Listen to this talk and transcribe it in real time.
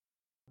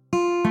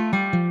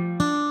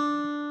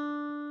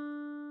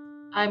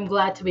I'm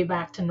glad to be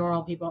back to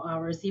normal people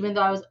hours, even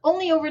though I was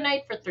only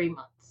overnight for 3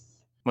 months.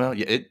 Well,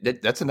 yeah,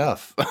 that's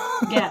enough.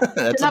 Yeah, it's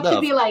That's enough to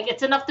enough. be like,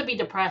 it's enough to be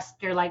depressed.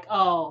 You're like,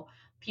 oh,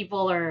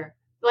 people are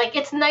like,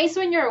 it's nice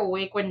when you're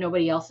awake when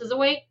nobody else is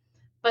awake,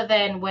 but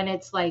then when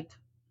it's like,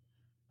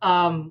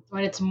 when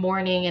it's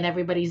morning and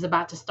everybody's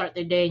about to start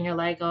their day, and you're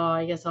like, oh,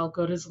 I guess I'll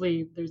go to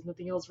sleep. There's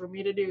nothing else for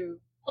me to do.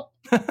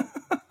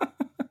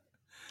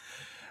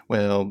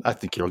 Well, I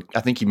think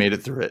you made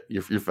it through it.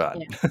 You're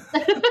fine. Yeah.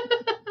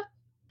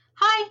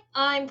 Hi,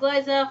 I'm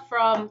Glyza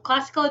from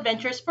Classical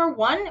Adventures for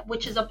One,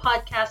 which is a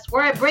podcast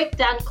where I break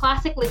down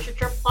classic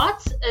literature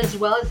plots as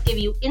well as give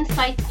you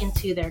insights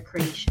into their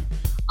creation.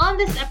 On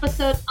this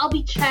episode, I'll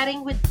be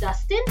chatting with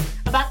Dustin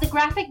about the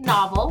graphic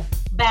novel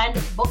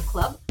Banned Book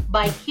Club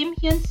by Kim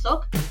Hyun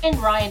Suk and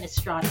Ryan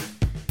Estrada.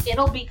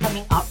 It'll be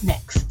coming up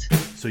next.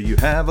 So you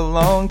have a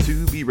long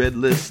to-be read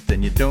list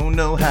and you don't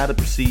know how to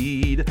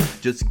proceed.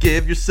 Just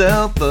give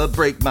yourself a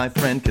break, my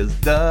friend, because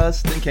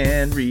Dustin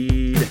can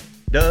read.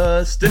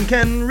 Dustin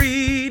can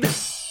read.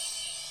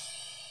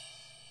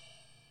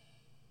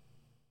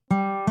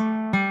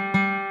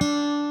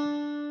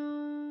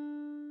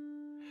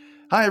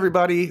 Hi,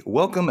 everybody.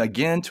 Welcome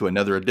again to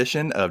another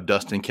edition of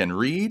Dustin Can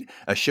Read,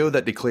 a show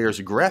that declares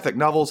graphic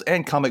novels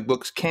and comic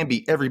books can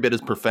be every bit as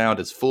profound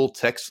as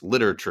full-text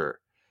literature.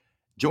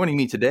 Joining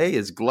me today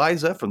is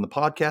Glyza from the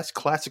podcast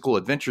Classical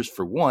Adventures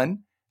for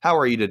One. How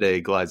are you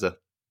today, Glyza?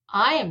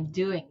 I am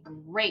doing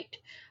great.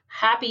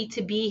 Happy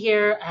to be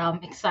here.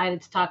 I'm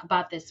excited to talk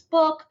about this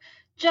book.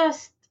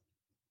 Just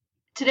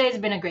today's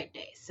been a great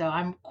day, so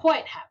I'm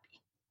quite happy.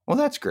 Well,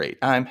 that's great.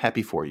 I'm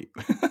happy for you.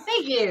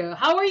 Thank you.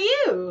 How are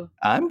you?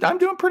 I'm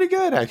doing pretty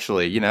good,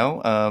 actually.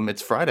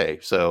 It's Friday,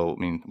 so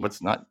I mean,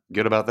 what's not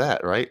good about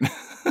that, right?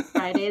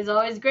 Friday is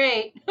always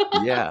great.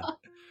 Yeah.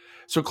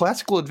 So,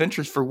 Classical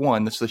Adventures for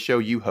One, this is the show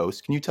you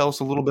host. Can you tell us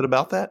a little bit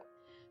about that?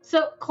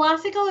 So,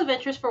 Classical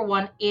Adventures for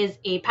One is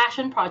a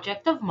passion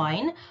project of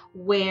mine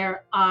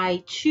where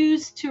I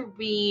choose to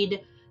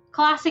read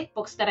classic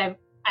books that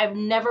I've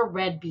never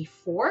read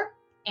before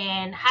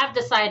and have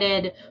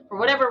decided, for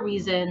whatever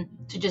reason,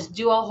 to just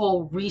do a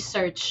whole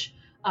research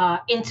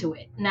into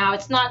it. Now,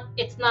 it's not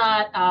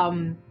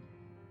a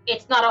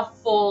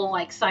full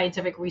like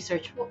scientific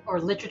research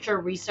or literature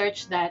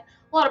research that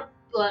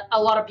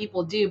a lot of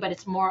people do, but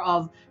it's more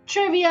of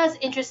trivia's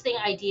interesting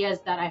ideas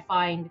that I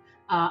find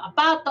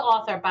about the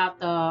author, about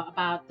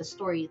the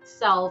story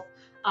itself.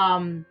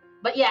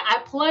 But yeah, I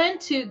plan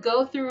to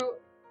go through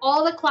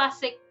all the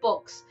classic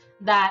books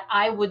that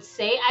I would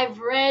say I've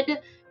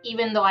read,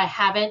 even though I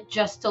haven't,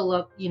 just to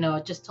look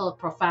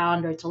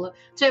profound or to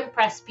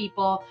impress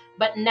people.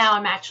 But now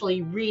I'm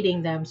actually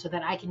reading them so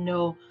that I can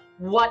know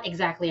what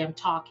exactly I'm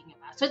talking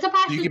about. So it's a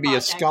passion. You can be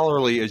as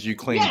scholarly as you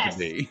claim to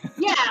be.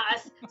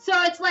 Yes. So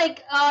it's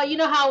like, you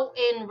know how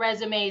in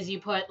resumes you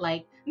put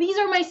like, these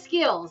are my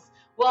skills.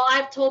 Well,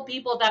 I've told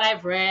people that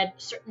I've read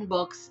certain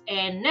books,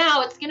 and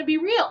now it's going to be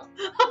real.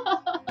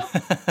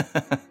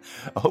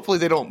 Hopefully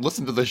they don't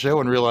listen to the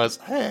show and realize,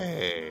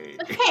 hey,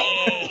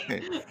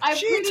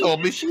 she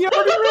told me she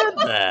already read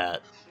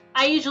that.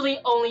 I usually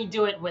only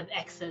do it with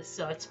exes,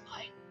 so it's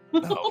fine.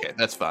 Okay,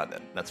 that's fine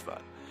then. That's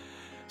fine.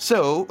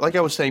 So, like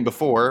I was saying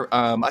before,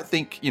 I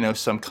think,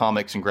 some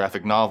comics and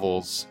graphic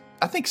novels,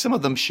 I think some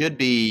of them should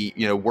be,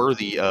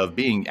 worthy of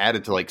being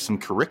added to like some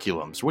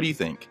curriculums. What do you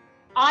think?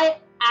 I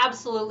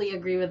absolutely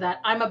agree with that.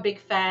 I'm a big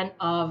fan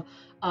of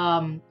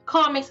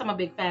comics. I'm a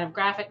big fan of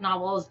graphic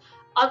novels.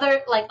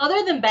 Other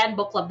than Banned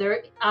Book Club,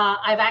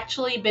 I've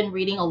actually been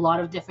reading a lot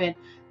of different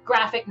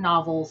graphic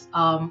novels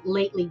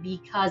lately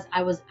because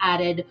I was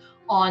added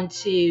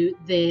onto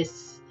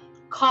this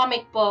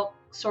comic book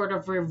sort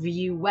of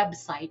review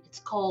website. It's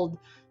called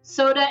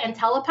Soda and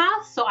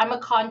Telepath. So I'm a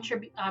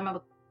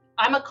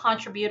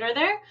contributor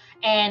there,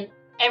 and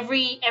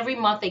every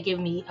month they give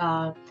me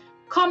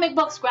comic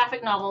books,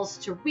 graphic novels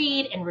to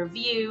read and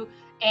review.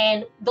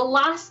 And the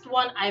last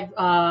one I've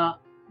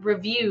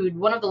reviewed,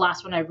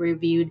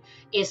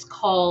 is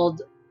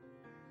called,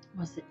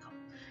 what's it called?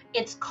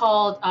 It's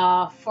called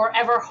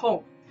Forever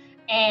Home.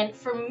 And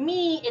for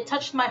me, it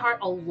touched my heart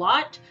a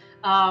lot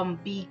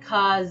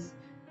because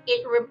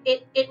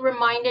it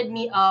reminded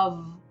me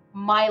of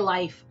my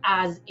life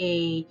as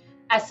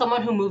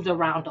someone who moved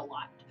around a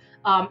lot.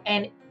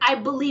 And I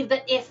believe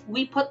that if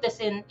we put this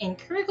in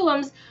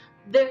curriculums,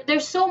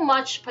 there's so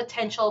much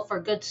potential for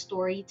good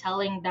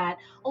storytelling that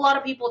a lot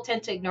of people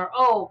tend to ignore.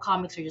 Oh,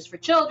 comics are just for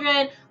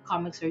children.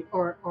 Comics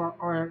are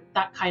or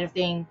that kind of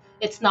thing.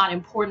 It's not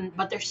important.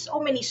 But there's so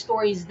many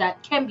stories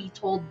that can be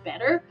told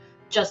better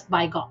just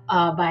by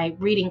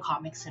reading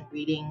comics and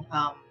reading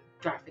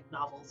graphic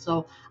novels.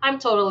 So I'm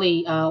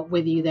totally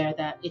with you there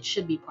that it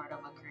should be part of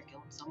a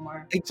curriculum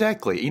somewhere.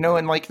 Exactly.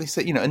 And like they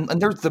say,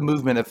 and there's the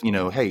movement of,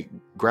 hey,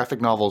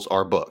 graphic novels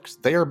are books.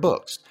 They are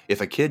books.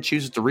 If a kid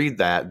chooses to read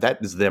that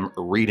is them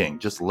reading.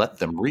 Just let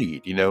them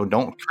read,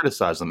 don't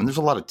criticize them. And there's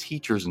a lot of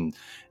teachers and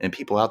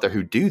people out there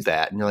who do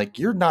that. And you're like,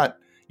 you're not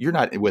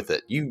with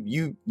it.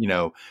 You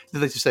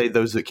they say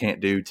those that can't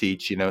do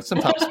teach,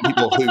 sometimes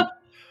people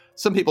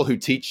some people who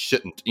teach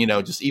shouldn't,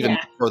 just even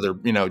Yeah. further,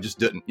 just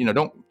didn't,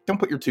 don't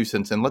put your 2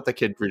 cents in, let the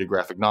kid read a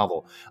graphic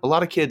novel. A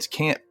lot of kids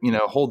can't,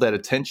 hold that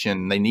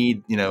attention. They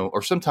need,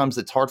 or sometimes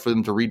it's hard for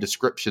them to read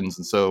descriptions.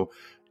 And so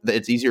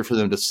it's easier for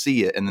them to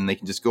see it. And then they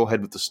can just go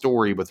ahead with the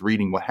story with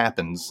reading what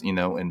happens,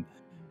 and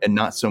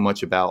not so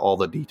much about all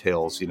the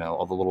details,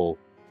 all the little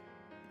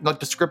like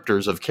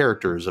descriptors of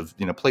characters of,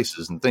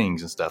 places and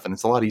things and stuff. And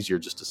it's a lot easier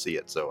just to see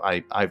it. So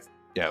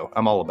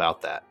I'm all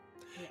about that.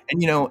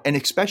 And, and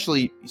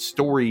especially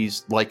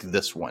stories like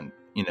this one,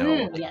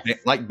 Yes.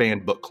 like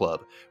Banned Book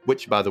Club,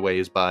 which, by the way,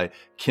 is by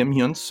Kim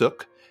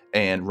Hyun-suk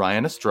and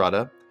Ryan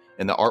Estrada.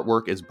 And the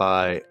artwork is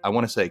by, I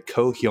want to say,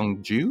 Ko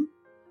Hyung-ju.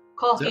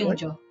 Ko Is that right?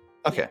 Hyung-jo.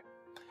 Okay.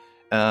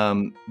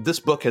 This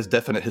book has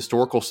definite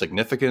historical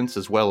significance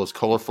as well as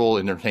colorful,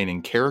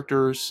 entertaining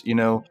characters.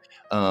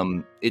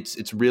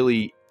 It's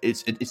really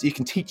it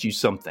can teach you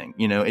something.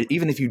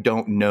 Even if you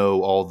don't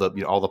know all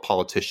the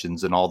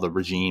politicians and all the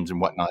regimes and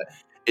whatnot,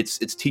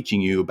 it's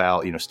teaching you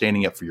about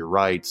standing up for your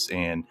rights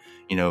and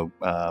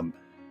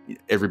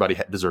everybody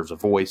deserves a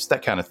voice,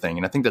 that kind of thing.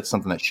 And I think that's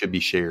something that should be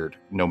shared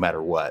no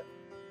matter what.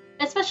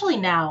 Especially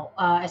now,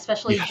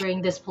 especially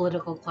during this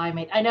political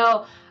climate. I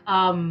know,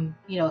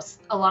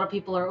 a lot of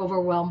people are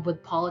overwhelmed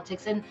with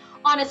politics, and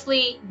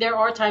honestly, there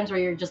are times where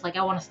you're just like,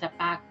 I want to step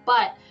back.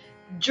 But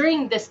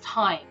during this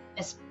time,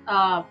 it's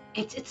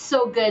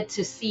so good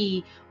to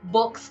see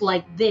books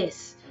like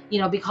this,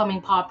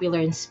 becoming popular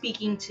and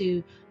speaking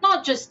to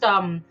not just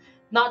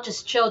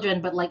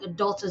children, but like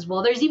adults as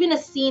well. There's even a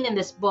scene in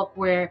this book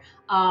where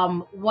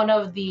one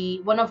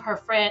of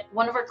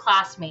her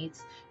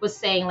classmates was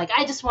saying, like,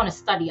 I just want to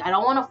study. I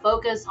don't want to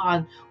focus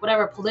on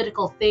whatever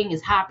political thing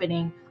is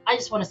happening. I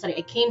just want to study.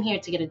 I came here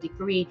to get a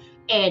degree,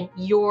 and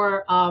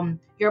your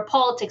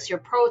politics, your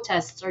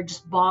protests are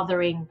just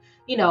bothering,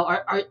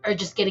 are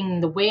just getting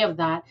in the way of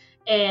that.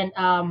 And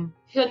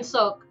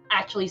Hyun-suk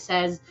actually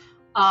says,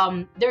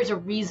 there's a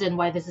reason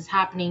why this is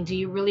happening. Do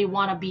you really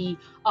want to be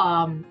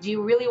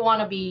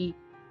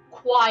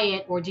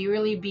quiet, or do you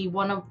really be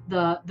one of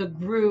the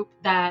group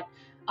that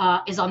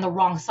is on the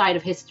wrong side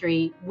of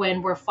history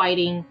when we're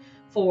fighting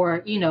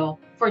for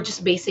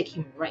just basic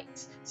human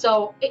rights?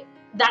 So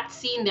that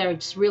scene there,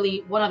 just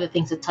really one of the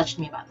things that touched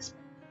me about this book.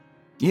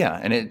 Yeah,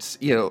 and it's,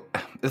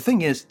 the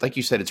thing is, like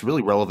you said, it's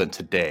really relevant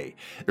today.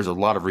 There's a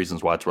lot of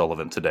reasons why it's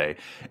relevant today.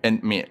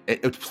 And I mean,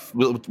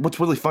 what's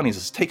really funny is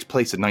this takes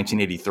place in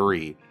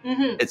 1983.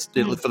 It's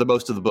for the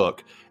most of the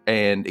book.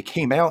 And it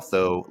came out,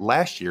 though,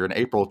 last year in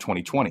April of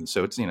 2020.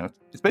 So it's,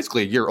 it's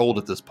basically a year old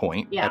at this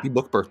point. Yeah. Happy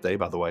book birthday,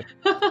 by the way.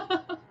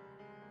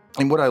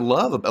 And what I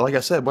love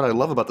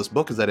about this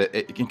book is that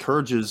it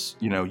encourages,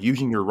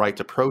 using your right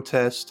to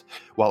protest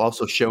while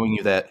also showing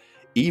you that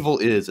evil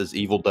is as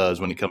evil does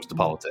when it comes to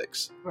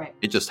politics. Right.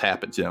 It just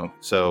happens,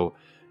 So,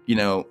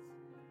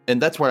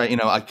 and that's where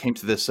I came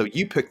to this. So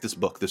you picked this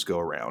book this go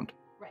around.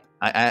 Right.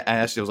 I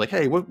asked you, I was like,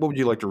 hey, what would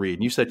you like to read?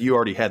 And you said you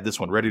already had this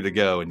one ready to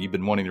go and you've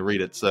been wanting to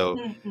read it. So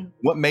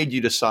what made you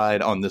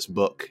decide on this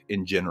book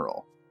in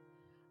general?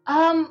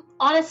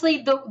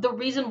 Honestly, the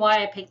reason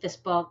why I picked this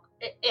book,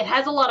 it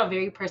has a lot of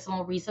very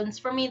personal reasons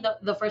for me.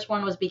 The first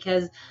one was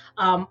because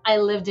I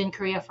lived in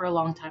Korea for a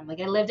long time. Like,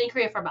 I lived in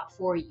Korea for about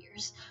 4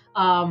 years,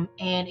 and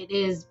it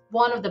is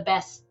one of the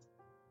best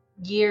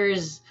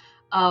years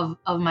of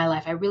my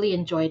life. I really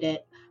enjoyed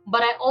it.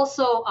 But I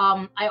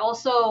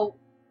also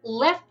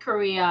left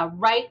Korea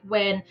right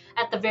when,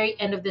 at the very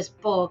end of this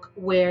book,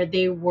 where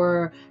they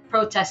were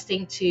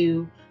protesting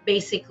to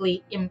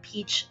basically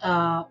impeach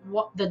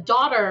the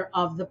daughter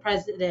of the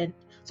president.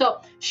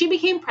 So she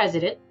became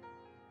president,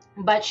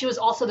 but she was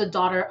also the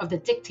daughter of the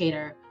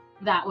dictator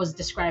that was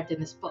described in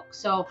this book.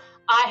 So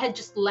I had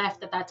just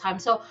left at that time.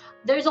 So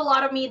there's a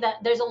lot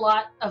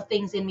of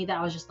things in me that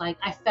I was just like,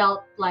 I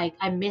felt like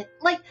I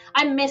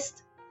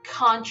missed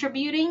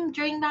contributing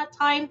during that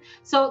time.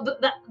 So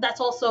that's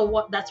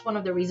one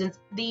of the reasons.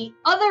 The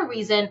other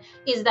reason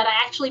is that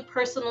I actually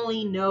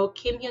personally know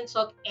Kim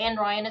Hyun-suk and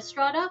Ryan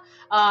Estrada.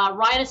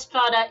 Ryan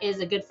Estrada is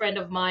a good friend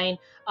of mine,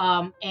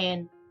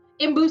 and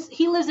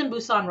he lives in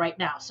Busan right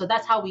now, so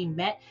that's how we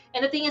met.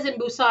 And the thing is, in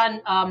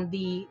Busan,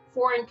 the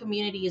foreign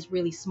community is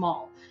really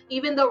small.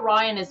 Even though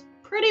Ryan is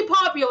pretty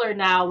popular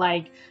now,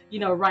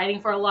 writing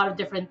for a lot of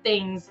different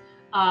things.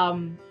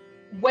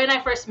 When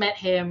I first met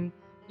him,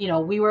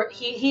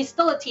 he's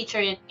still a teacher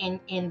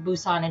in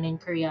Busan and in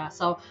Korea.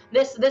 So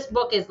this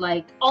book is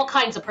like all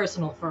kinds of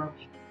personal for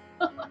me,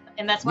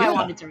 and that's why I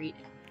wanted to read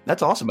it.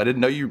 That's awesome. I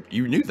didn't know you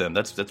knew them.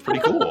 That's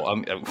pretty cool.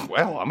 I'm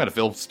going to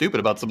feel stupid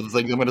about some of the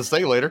things I'm going to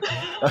say later.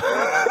 That's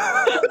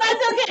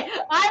okay.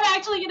 I'm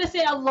actually going to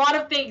say a lot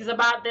of things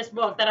about this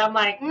book that I'm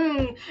like,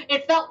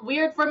 it felt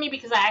weird for me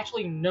because I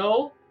actually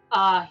know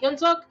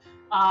Hyun-suk.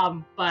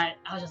 But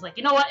I was just like,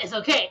 you know what? It's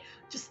okay.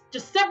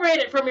 Just separate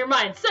it from your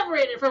mind.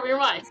 Separate it from your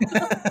mind.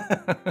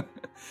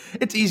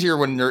 It's easier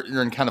when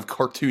you're in kind of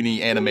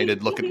cartoony,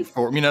 animated looking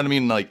form. You know what I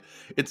mean? Like,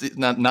 it's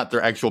not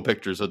their actual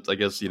pictures. So I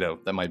guess,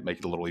 that might make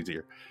it a little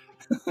easier.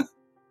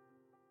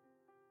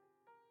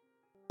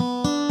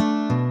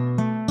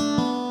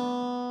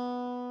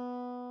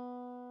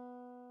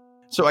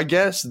 So I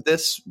guess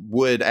this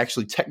would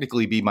actually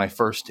technically be my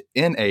first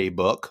NA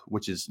book,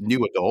 which is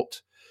new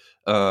adult,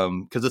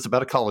 because it's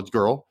about a college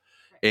girl,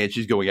 and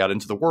she's going out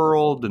into the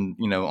world and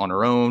on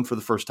her own for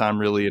the first time,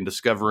 really, and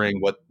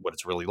discovering what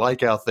it's really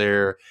like out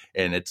there,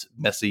 and it's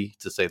messy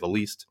to say the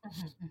least.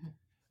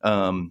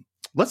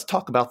 Let's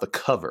talk about the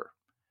cover.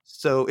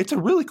 So it's a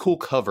really cool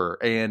cover,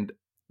 and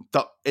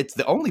it's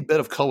the only bit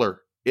of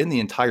color in the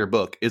entire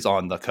book is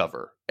on the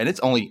cover, and it's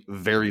only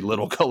very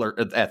little color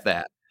at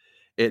that.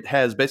 It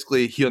has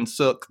basically Hyun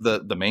Suk,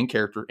 the main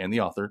character and the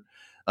author,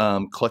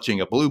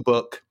 clutching a blue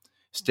book,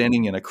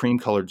 standing in a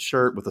cream-colored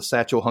shirt with a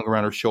satchel hung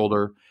around her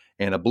shoulder,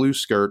 and a blue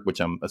skirt, which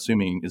I'm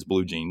assuming is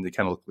blue jeans. They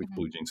kind of look like a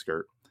blue jean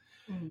skirt.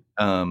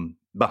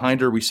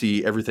 Behind her, we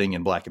see everything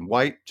in black and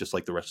white, just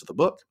like the rest of the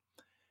book.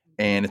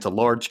 And it's a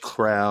large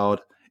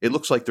crowd. It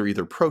looks like they're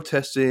either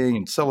protesting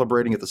and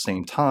celebrating at the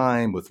same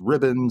time with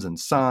ribbons and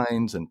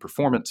signs and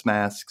performance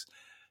masks.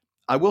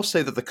 I will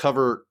say that the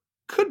cover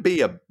could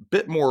be a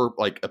bit more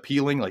like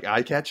appealing, like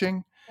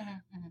eye-catching,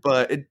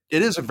 but it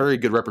is a very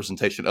good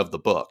representation of the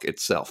book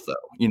itself,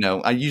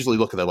 though. I usually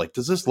look at that like,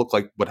 does this look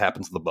like what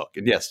happens in the book?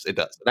 And yes, it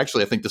does. And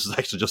actually, I think this is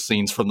actually just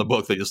scenes from the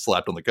book they just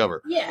slapped on the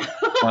cover. Yeah.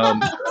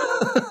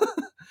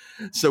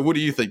 So what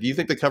do you think? Do you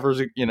think the cover is,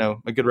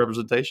 a good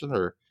representation,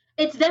 or?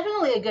 It's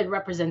definitely a good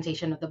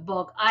representation of the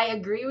book. I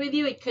agree with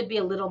you. It could be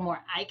a little more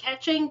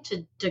eye-catching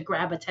to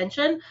grab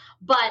attention.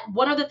 But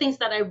one of the things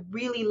that I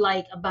really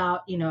like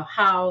about,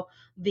 how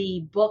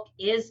the book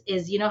is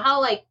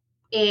how like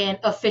in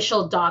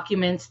official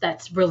documents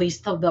that's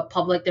released to the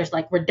public, there's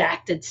like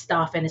redacted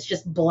stuff and it's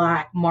just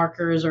black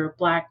markers or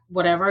black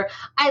whatever.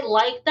 I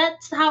like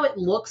that's how it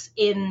looks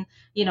in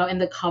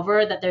the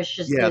cover, that there's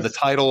just the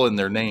title and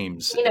their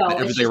names,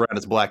 everything around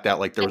is blacked out,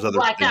 like there was other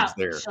things out.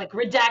 There, it's like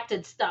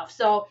redacted stuff.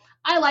 So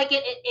I like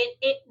it.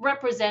 It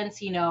represents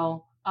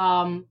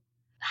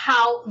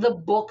how the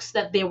books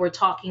that they were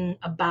talking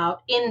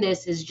about in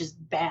this is just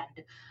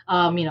banned.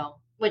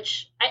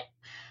 Which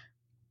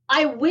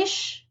I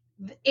wish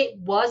it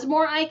was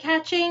more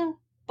eye-catching,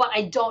 but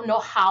I don't know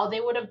how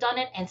they would have done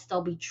it and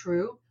still be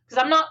true,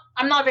 because I'm not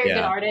a very good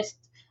artist,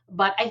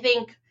 but I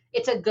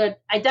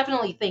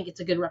definitely think it's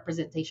a good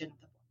representation of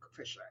the book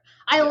for sure.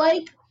 I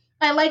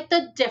like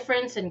the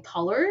difference in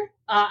color.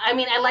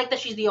 I like that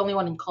she's the only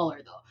one in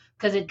color though,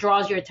 because it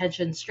draws your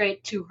attention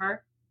straight to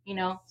her,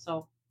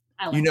 so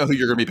I like who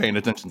you're going to be paying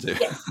attention to.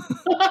 Yes.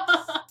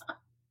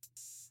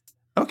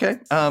 Okay.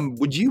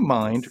 Would you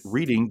mind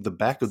reading the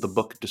back of the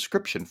book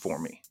description for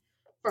me?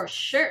 For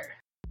sure.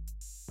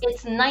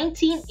 It's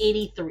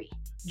 1983,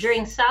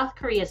 during South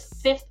Korea's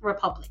Fifth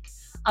Republic,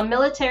 a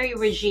military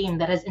regime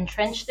that has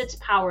entrenched its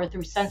power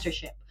through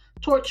censorship,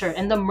 torture,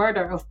 and the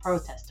murder of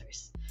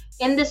protesters.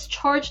 In this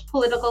charged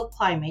political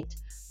climate,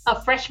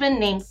 a freshman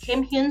named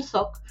Kim Hyun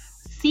Suk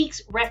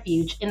seeks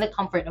refuge in the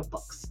comfort of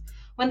books.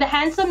 When the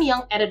handsome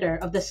young editor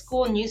of the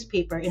school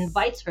newspaper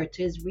invites her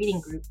to his reading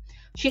group,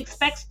 she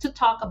expects to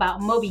talk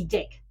about Moby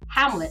Dick,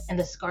 Hamlet, and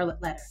the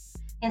Scarlet Letter.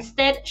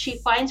 Instead, she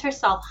finds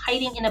herself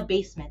hiding in a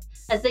basement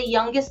as the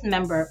youngest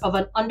member of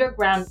an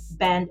underground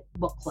banned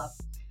book club.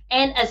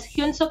 And as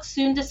Hyun-suk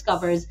soon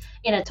discovers,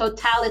 in a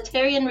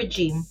totalitarian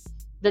regime,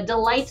 the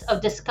delights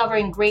of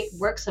discovering great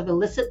works of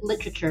illicit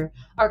literature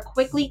are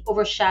quickly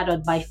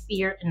overshadowed by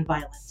fear and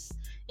violence.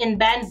 In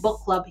Banned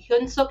Book Club,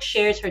 Hyun-suk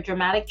shares her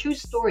dramatic true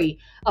story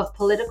of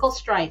political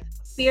strife,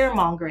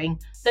 fear-mongering,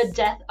 the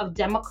death of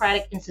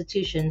democratic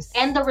institutions,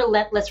 and the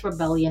relentless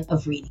rebellion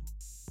of reading.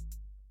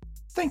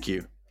 Thank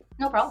you.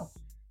 No problem.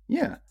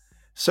 Yeah.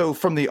 So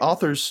from the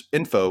author's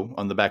info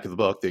on the back of the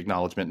book, the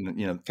acknowledgement,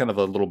 and kind of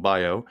a little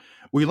bio,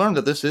 we learned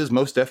that this is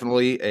most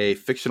definitely a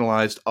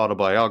fictionalized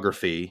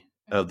autobiography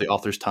of the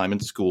author's time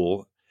in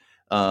school.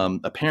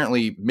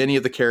 Apparently, many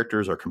of the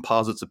characters are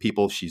composites of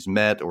people she's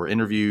met or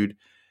interviewed.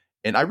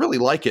 And I really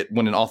like it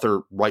when an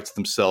author writes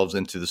themselves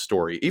into the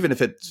story, even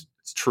if it's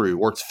true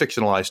or it's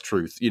fictionalized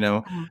truth.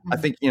 I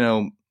think,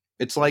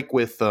 it's like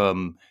with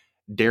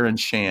Darren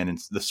Shan and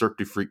the Cirque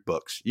du Freak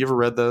books. You ever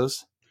read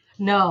those?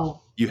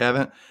 No. You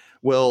haven't?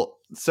 Well,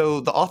 so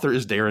the author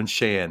is Darren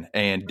Shan,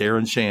 and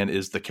Darren Shan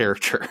is the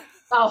character.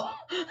 Oh.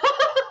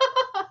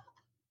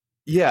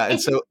 Yeah, and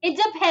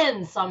it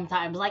depends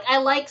sometimes. Like, I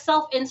like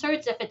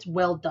self-inserts if it's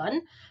well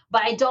done,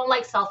 but I don't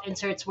like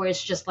self-inserts where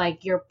it's just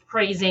like you're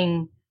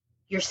praising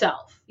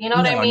yourself. You know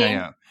what I mean?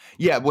 No.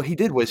 Yeah, what he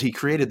did was he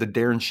created the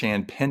Darren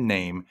Shan pen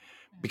name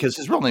because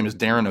his real name is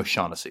Darren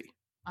O'Shaughnessy.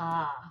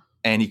 Ah.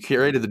 And he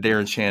created the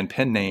Darren Shan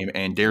pen name,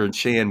 and Darren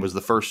Shan was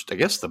the first, I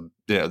guess the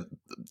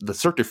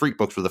Cirque du Freak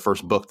books were the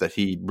first book that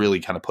he really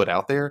kind of put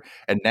out there.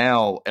 And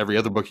now every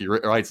other book he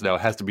writes now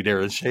has to be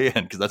Darren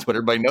Shan because that's what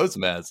everybody knows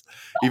him as,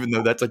 even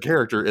though that's a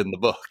character in the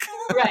book.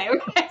 Right.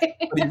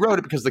 But he wrote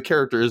it because the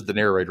character is the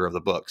narrator of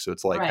the book. So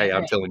it's like, hey,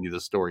 I'm telling you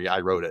the story.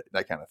 I wrote it,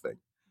 that kind of thing.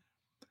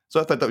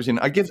 So I thought that was,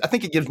 I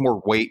think it gives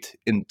more weight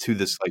into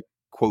this, like,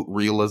 quote,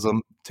 realism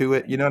to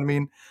it. You know what I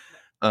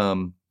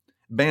mean?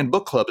 Banned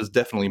Book Club is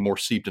definitely more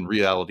seeped in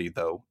reality,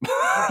 though.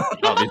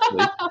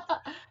 Obviously.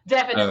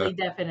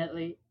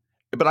 Definitely.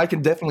 but I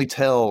can definitely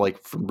tell,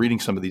 like from reading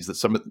some of these,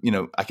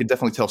 that I can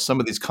definitely tell some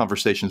of these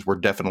conversations were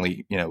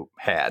definitely,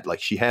 had, like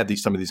she had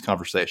some of these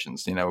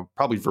conversations,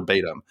 probably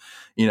verbatim,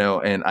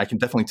 and I can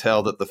definitely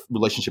tell that the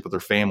relationship with her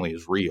family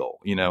is real.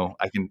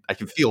 I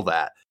can feel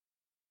that.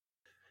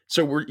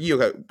 So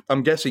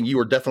I'm guessing you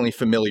are already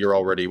familiar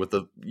with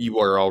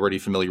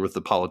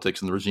the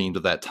politics and the regimes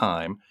of that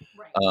time.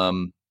 Right.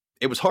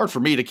 It was hard for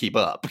me to keep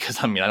up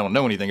because I don't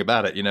know anything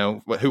about it.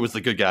 Who was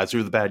the good guys, who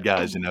were the bad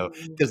guys,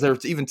 because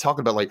there's even talking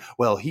about like,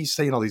 well, he's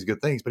saying all these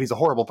good things, but he's a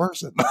horrible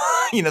person,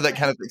 that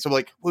kind of thing. So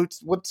like, what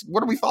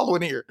are we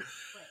following here? Right.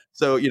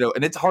 So,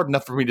 and it's hard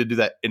enough for me to do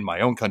that in my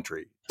own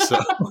country. So,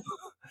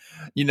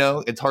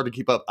 it's hard to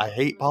keep up. I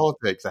hate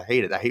politics. I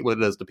hate it. I hate what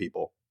it does to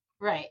people.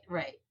 Right.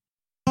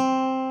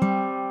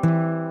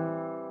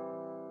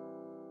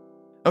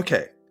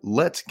 Okay,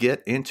 let's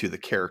get into the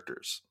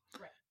characters.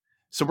 Right.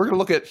 So we're going to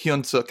look at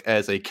Hyun Suk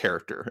as a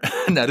character,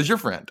 and that is your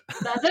friend.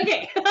 That's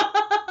okay.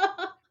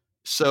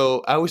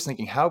 So I was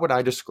thinking, how would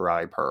I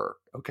describe her?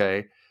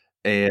 Okay,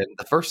 and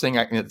the first thing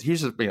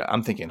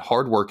I'm thinking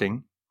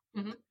hardworking.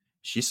 Mm-hmm.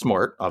 She's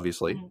smart,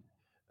 obviously.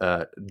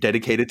 Mm-hmm.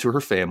 Dedicated to her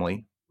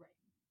family, right.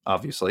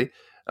 Obviously.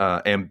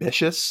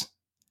 Ambitious,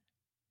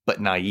 but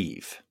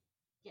naive.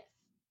 Yes.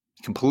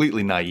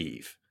 Completely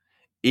naive.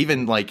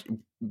 Even like,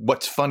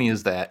 what's funny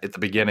is that at the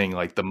beginning,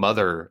 like the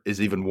mother is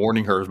even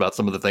warning her about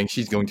some of the things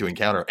she's going to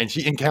encounter, and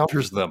she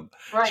encounters them.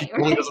 Right. She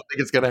really doesn't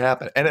think it's going to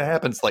happen, and it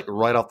happens like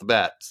right off the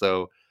bat.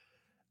 So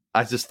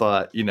I just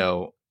thought,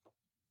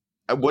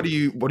 how would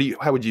you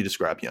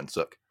describe Hyun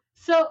Suk?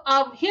 So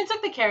Hyun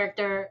Suk, the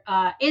character,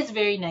 is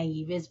very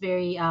naive. Is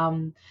very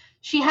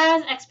she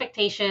has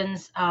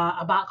expectations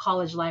about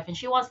college life, and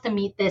she wants to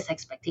meet these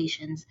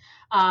expectations.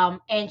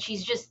 And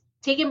she's just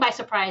taken by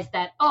surprise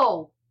that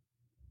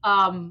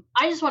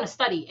I just want to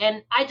study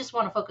and I just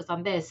want to focus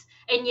on this.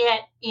 And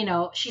yet,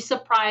 she's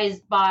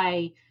surprised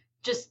by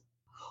just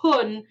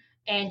Hun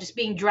and just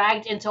being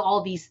dragged into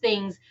all these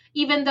things,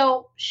 even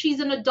though she's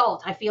an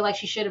adult. I feel like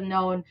she should have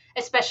known,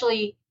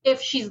 especially if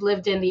she's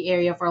lived in the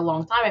area for a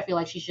long time. I feel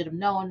like she should have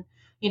known,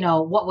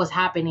 what was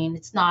happening.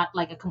 It's not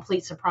like a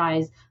complete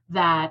surprise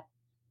that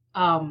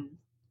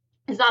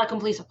it's not a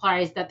complete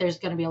surprise that there's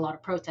going to be a lot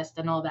of protests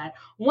and all that.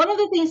 One of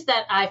the things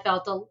that I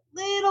felt a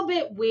little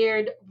bit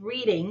weird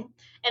reading,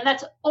 and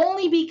that's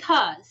only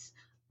because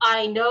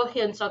I know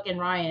Hyun Suk and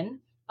Ryan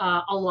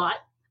a lot.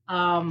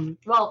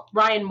 Well,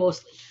 Ryan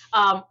mostly.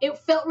 It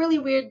felt really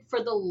weird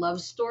for the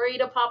love story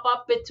to pop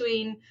up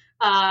between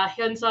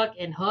Hyun Suk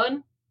and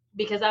Hun,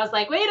 because I was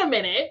like, wait a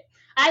minute.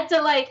 I had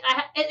to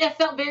it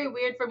felt very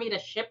weird for me to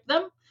ship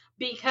them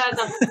because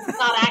I'm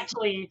not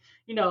actually,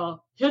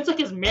 Hyun Suk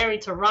is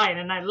married to Ryan,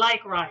 and I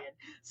like Ryan.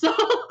 So,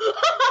 so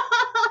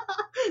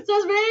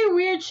it's very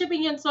weird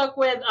shipping Hyun Suk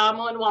with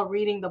Hun while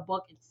reading the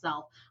book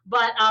itself.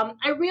 But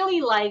I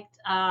really liked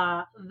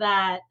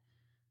that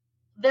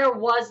there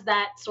was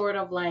that sort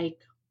of like.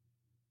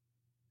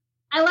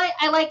 I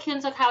like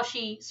Hyun Suk, how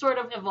she sort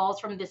of evolves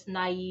from this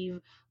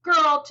naive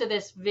girl to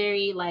this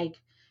very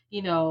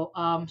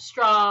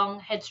strong,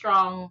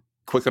 headstrong,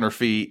 quick on her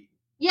feet.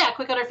 Yeah,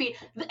 quick on her feet.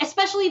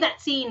 Especially that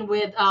scene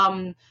with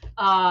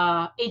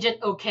Agent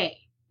OK.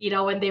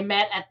 When they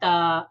met at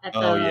the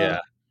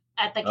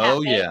at the cafe.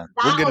 Oh yeah,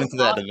 we'll get into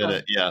that in a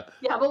minute. Yeah,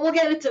 but we'll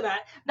get into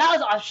that. That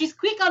was awesome. She's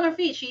quick on her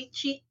feet.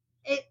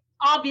 It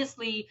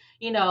obviously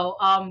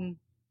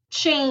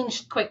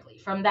changed quickly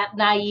from that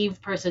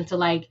naive person to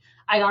like,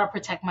 I gotta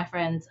protect my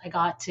friends. I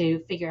got to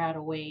figure out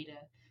a way to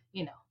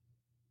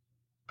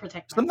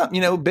protect.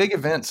 Sometimes big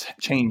events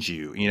change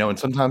you. And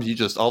sometimes you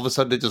just all of a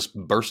sudden it just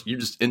bursts. You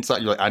just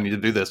inside. You're like, I need to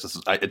do this.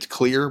 It's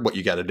clear what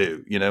you got to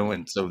do.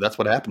 And so that's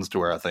what happens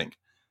to her, I think.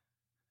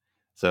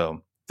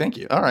 So thank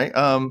you. All right.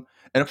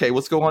 And okay,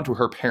 let's go on to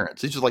her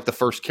parents. These are like the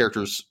first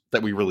characters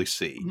that we really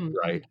see, mm-hmm.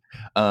 right?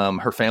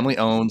 Her family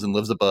owns and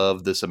lives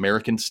above this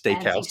American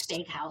steakhouse.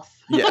 Fancy steakhouse.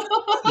 Yeah,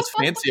 this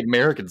fancy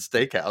American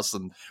steakhouse,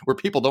 and where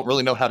people don't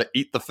really know how to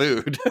eat the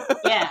food.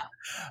 Yeah.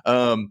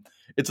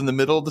 It's in the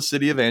middle of the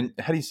city of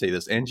how do you say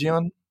this?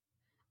 Anjeon?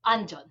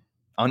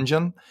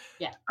 Anjeon?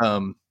 Yeah.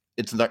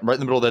 It's right in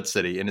the middle of that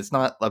city, and it's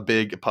not a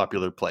big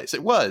popular place.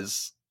 It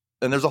was.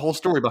 And there's a whole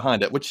story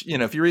behind it, which,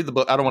 if you read the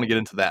book, I don't want to get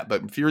into that,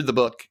 but if you read the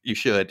book,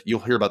 you'll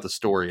hear about the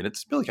story, and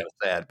it's really kind of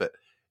sad, but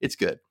it's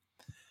good.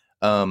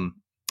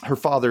 Her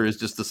father is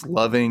just this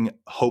loving,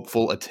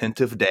 hopeful,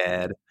 attentive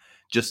dad,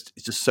 just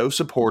so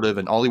supportive,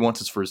 and all he wants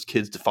is for his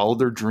kids to follow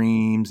their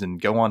dreams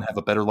and go on, have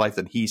a better life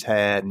than he's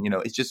had. And,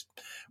 it's just,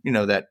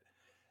 that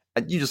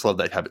you just love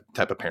that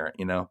type of parent,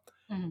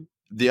 Mm-hmm.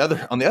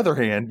 On the other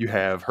hand, you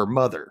have her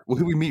mother,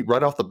 who we meet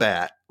right off the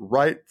bat,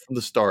 right from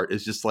the start,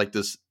 is just like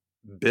this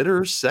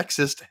bitter,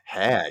 sexist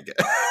hag.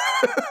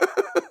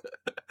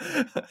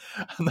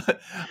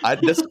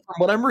 This is from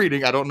what I'm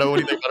reading. I don't know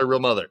anything about her real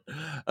mother.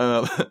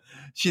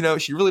 She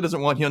really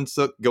doesn't want Hyun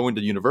Suk going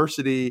to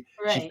university.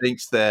 Right. She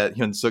thinks that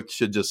Hyun Suk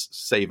should just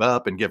save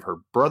up and give her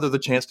brother the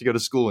chance to go to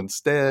school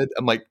instead.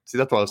 I'm like, see,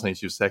 that's why I was saying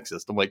she was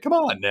sexist. I'm like, come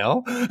on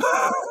now.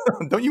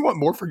 Don't you want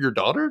more for your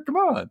daughter? Come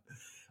on.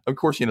 Of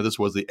course, this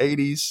was the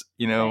 80s,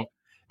 right.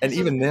 And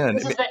even then,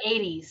 this is the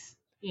 80s.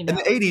 You in know,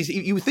 the 80s,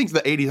 you would think the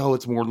 80s, oh,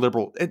 it's more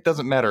liberal. It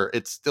doesn't matter.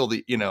 It's still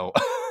the, it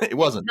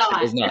wasn't.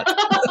 It was not.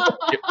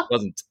 It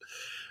wasn't.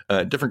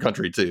 Different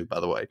country too, by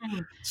the way.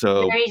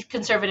 So very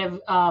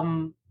conservative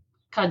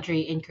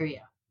country in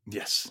Korea.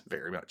 Yes,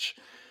 very much.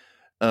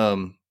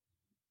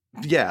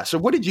 Yeah. So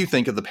what did you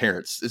think of the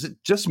parents? Is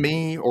it just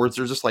me, or is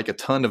there just like a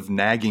ton of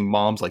nagging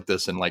moms like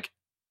this in like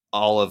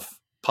all of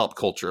pop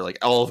culture, like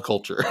all of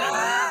culture?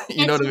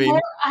 You know what I mean?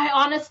 I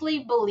honestly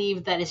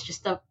believe that it's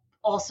just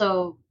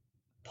also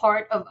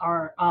part of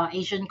our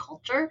Asian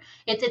culture.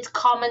 It's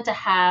common to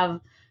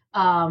have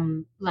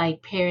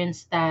like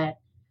parents that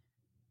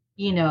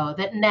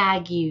that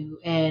nag you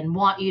and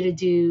want you to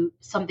do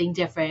something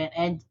different,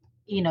 and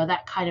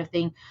that kind of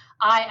thing.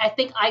 I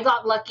think I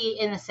got lucky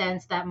in the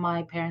sense that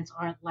my parents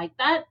aren't like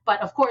that,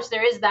 but of course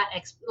there is that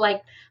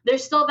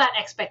there's still that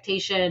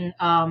expectation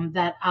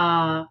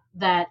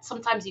that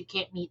sometimes you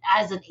can't meet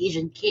as an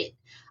Asian kid.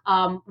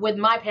 With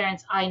my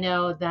parents, I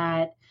know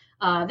that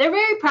they're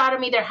very proud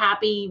of me. They're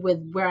happy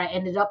with where I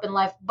ended up in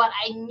life, but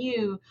I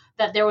knew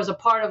that there was a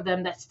part of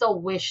them that still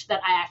wished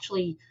that I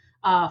actually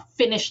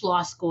finish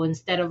law school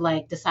instead of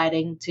like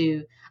deciding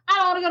to, I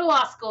don't want to go to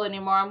law school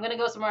anymore. I'm going to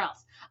go somewhere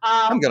else.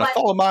 I'm going to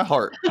follow my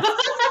heart.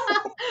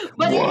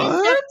 But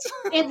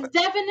it's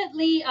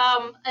definitely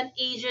an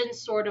Asian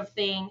sort of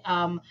thing.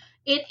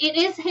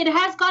 It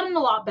has gotten a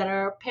lot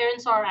better.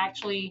 Parents are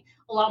actually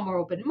a lot more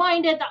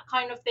open-minded, that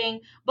kind of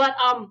thing. But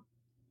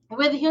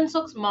with Hyun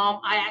Suk's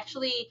mom, I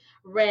actually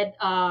read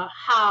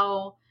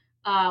how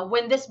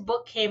when this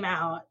book came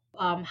out,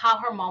 how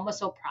her mom was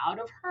so proud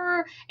of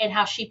her and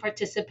how she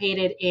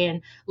participated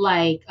in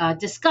like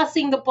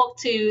discussing the book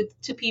to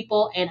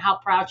people, and how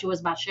proud she was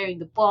about sharing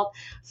the book.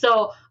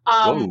 So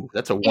whoa,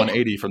 that's a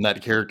 180 from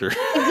that character.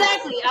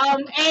 Exactly.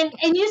 And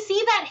you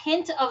see that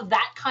hint of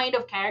that kind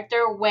of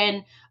character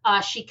when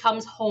she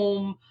comes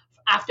home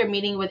after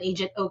meeting with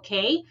Agent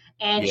OK,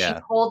 and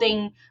she's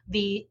holding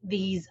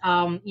these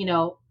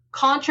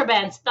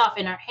contraband stuff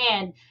in her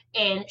hand,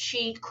 and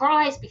she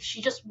cries because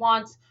she just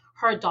wants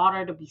her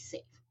daughter to be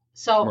safe.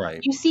 So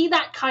you see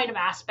that kind of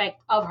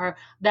aspect of her,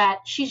 that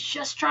she's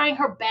just trying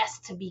her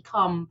best to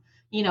become,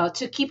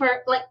 to keep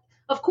her, like,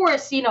 of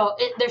course,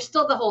 there's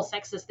still the whole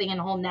sexist thing and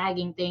the whole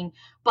nagging thing.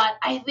 But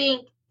I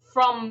think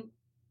from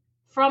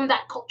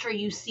that culture,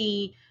 you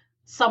see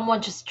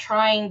someone just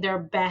trying their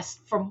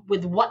best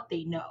with what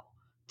they know.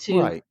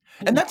 Right.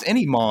 And that's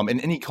any mom in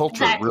any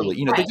culture, really.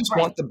 They just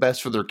want the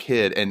best for their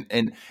kid,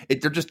 and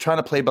they're just trying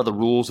to play by the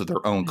rules of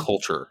their own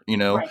culture,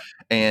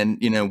 and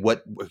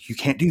what you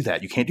can't do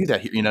that. You can't do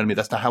that here. You know what I mean?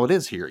 That's not how it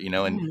is here,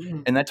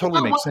 and that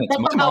totally makes sense.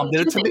 My mom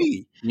did it to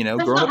me,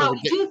 That's growing not up how we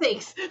do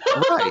things.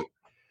 Right.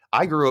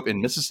 I grew up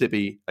in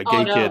Mississippi, a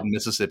gay kid in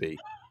Mississippi.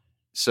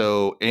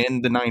 So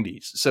in the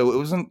 90s. So it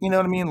wasn't, you know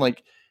what I mean?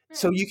 Like,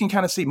 so you can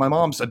kind of see my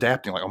mom's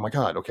adapting, like, oh my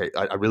God, okay,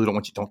 I really don't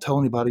want you, don't tell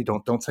anybody,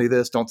 don't say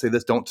this, don't say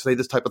this, don't say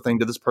this type of thing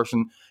to this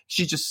person.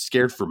 She's just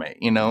scared for me,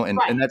 and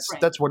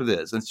that's what it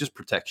is. It's just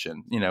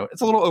protection,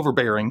 it's a little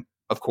overbearing,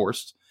 of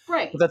course.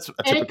 Right. But that's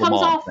a typical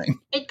mom thing.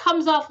 It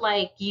comes off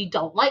like you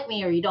don't like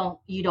me, or you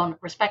don't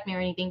respect me or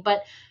anything.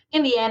 But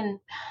in the end,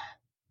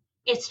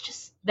 it's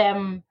just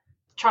them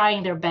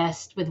trying their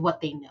best with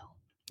what they know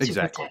to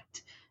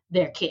protect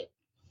their kid.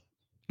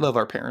 Love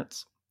our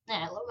parents.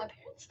 Yeah, I love my parents.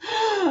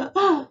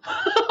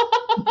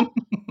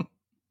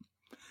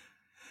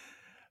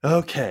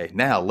 Okay,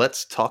 now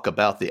let's talk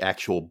about the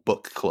actual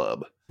book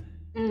club.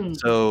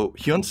 So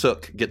Hyun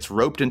Suk gets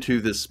roped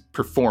into this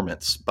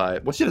performance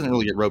she doesn't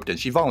really get roped in.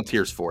 She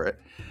volunteers for it,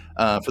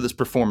 for this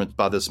performance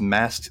by this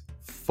masked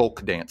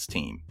folk dance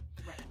team.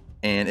 Right.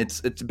 And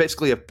it's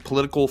basically a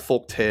political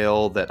folk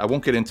tale that I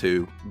won't get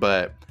into,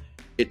 but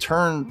it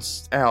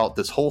turns out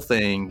this whole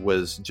thing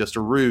was just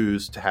a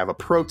ruse to have a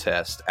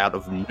protest out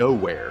of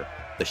nowhere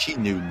that she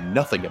knew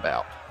nothing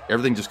about.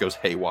 Everything just goes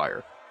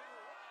haywire.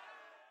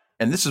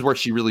 And this is where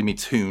she really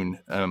meets Hoon,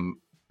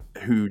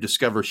 who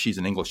discovers she's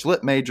an English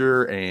lit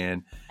major,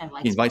 and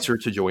he invites her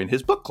to join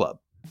his book club.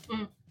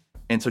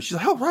 And so she's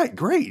like, oh, right,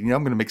 great. I'm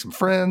going to make some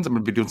friends. I'm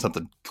going to be doing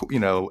something,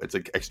 it's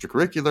like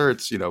extracurricular.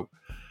 It's,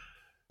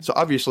 so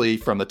obviously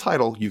from the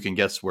title, you can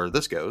guess where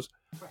this goes.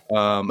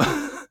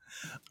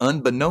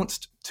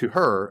 Unbeknownst to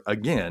her,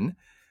 again,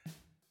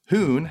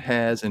 Hoon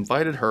has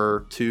invited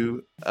her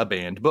to a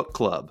band book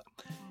club.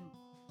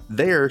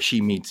 There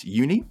she meets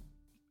Uni,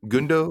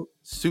 Gundo,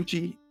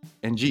 Suchi,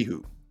 and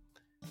Jihu.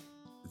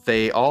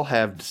 They all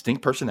have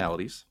distinct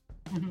personalities.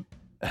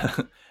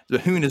 The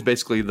Hoon is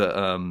basically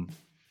the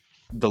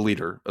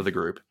leader of the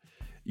group.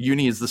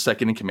 Uni is the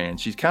second in command.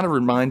 She kind of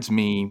reminds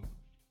me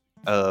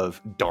of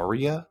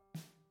Daria.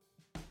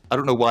 I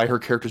don't know why her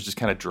character's just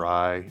kind of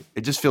dry.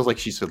 It just feels like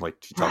she talks like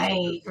this, right.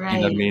 You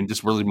know what I mean?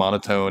 Just really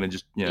monotone and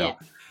just, or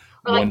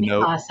like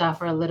Mikasa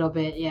for a little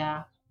bit,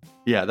 yeah.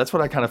 Yeah, that's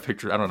what I kind of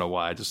pictured. I don't know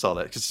why. I just saw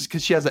that.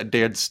 Because she has that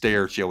dead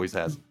stare she always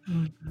has.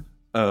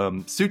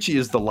 Suchi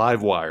is the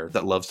live wire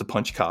that loves to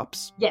punch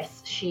cops.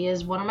 Yes, she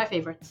is one of my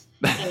favorites.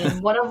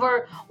 And one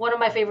of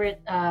my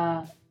favorite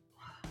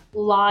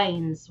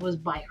lines was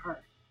by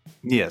her.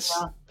 Yes.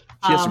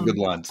 She has some good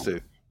lines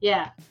too.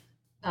 Yeah.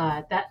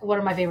 That one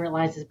of my favorite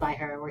lines is by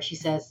her, where she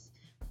says,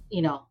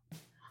 you know,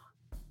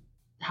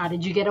 how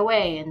did you get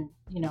away? And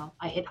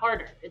I hit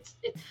harder.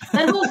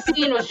 That whole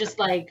scene was just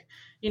like,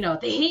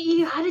 they hit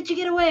you. How did you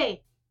get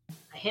away?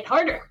 I hit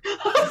harder.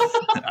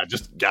 I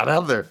just got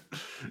out of there.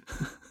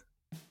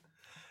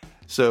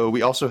 So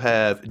we also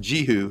have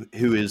Jihu,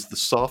 who is the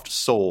soft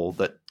soul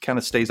that kind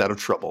of stays out of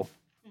trouble.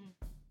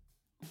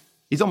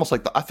 He's almost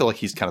like I feel like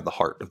he's kind of the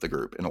heart of the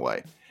group in a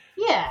way.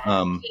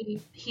 Yeah.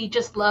 He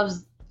just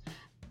loves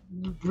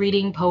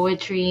reading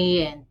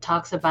poetry and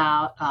talks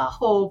about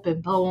hope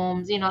and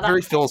poems.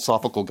 Very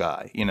philosophical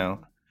guy.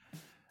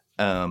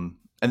 And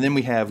then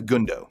we have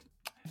Gundo.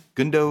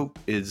 Gundo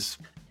is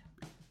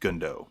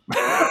Gundo.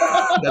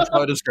 That's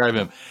how I describe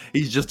him.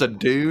 He's just a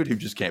dude who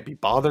just can't be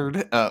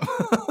bothered.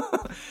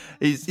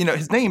 He's,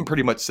 his name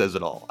pretty much says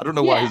it all. I don't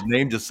know why his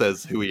name just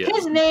says who he is.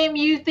 His name,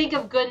 you think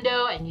of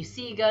Gundo, and you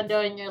see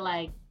Gundo, and you're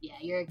like, yeah,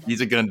 you're a Gundo.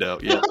 He's a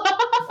Gundo, yeah.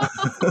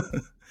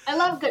 I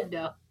love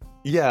Gundo.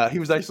 Yeah, he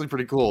was actually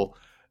pretty cool.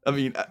 I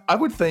mean, I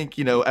would think,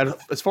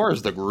 as far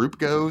as the group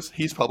goes,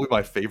 he's probably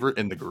my favorite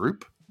in the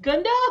group.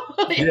 Gundo?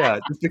 Yeah,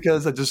 just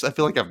because I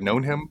feel like I've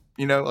known him,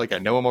 like I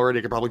know him already.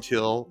 I could probably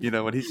chill,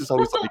 and he's just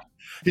always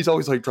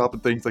like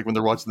dropping things like when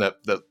they're watching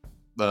the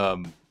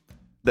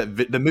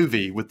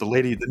movie with the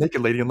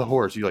naked lady on the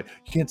horse. You're like,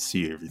 you can't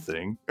see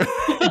everything.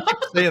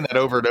 Saying that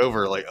over and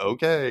over, like,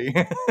 okay,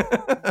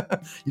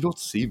 you don't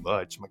see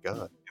much. My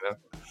God,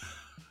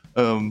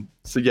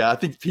 So yeah, I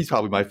think he's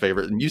probably my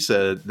favorite. And you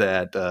said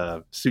that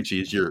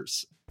Suchi is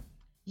yours.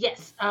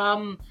 Yes.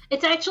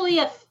 It's actually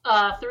a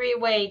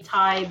three-way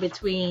tie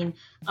between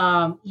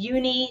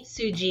Uni,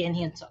 Suji, and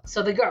Hyunsuk.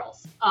 So the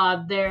girls,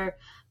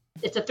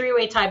 it's a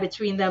three-way tie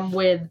between them,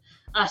 with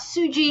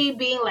Suji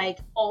being like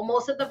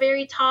almost at the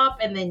very top,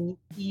 and then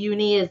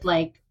Uni is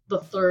like the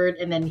third,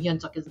 and then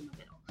Hyunsuk is in the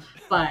middle.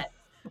 But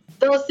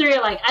those three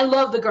are like, I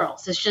love the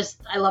girls. It's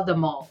just, I love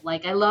them all.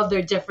 Like, I love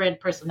their different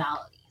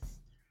personalities.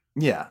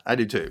 Yeah, I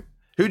do too.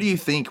 Who do you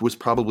think was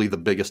probably the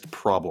biggest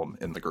problem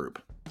in the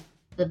group?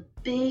 The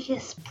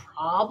biggest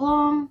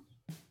problem?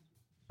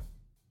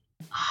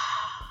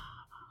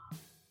 I'm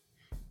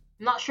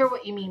not sure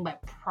what you mean by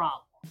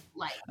problem.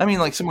 I mean,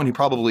 like someone who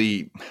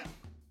probably...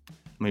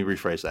 Let me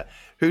rephrase that.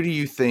 Who do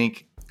you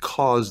think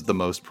caused the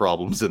most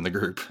problems in the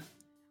group?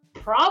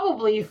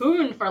 Probably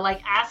Hoon, for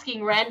like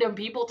asking random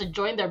people to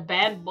join their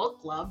band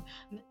book club,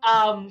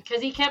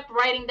 because he kept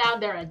writing down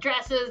their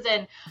addresses.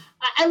 And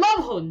I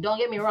love Hoon, don't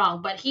get me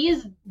wrong, but he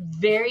is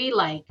very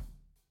like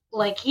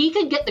he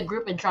could get the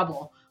group in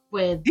trouble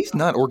with. He's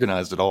not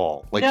organized at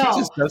all. Like no. He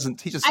just doesn't.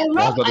 He just. I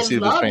love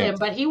him,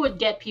 but he would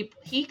get people.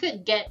 He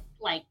could get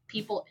like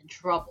people in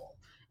trouble,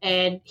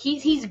 and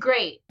he's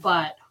great.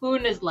 But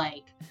Hoon is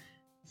like,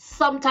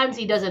 sometimes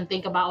he doesn't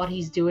think about what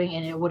he's doing,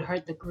 and it would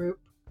hurt the group.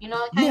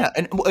 Yeah,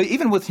 and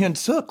even with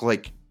Hyunsuk,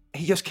 like,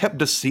 he just kept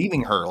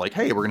deceiving her. Like,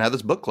 hey, we're going to have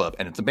this book club,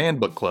 and it's a band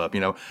book club.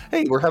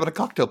 Hey, we're having a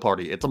cocktail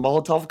party. It's a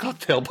Molotov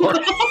cocktail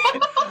party.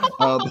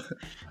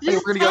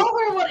 Just hey, tell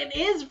her what it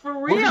is, for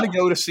real. We're going to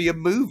go to see a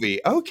movie.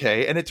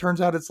 Okay, and it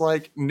turns out it's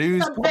like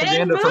news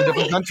propaganda from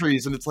different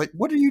countries, and it's like,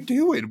 what are you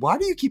doing? Why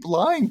do you keep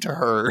lying to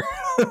her?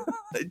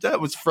 That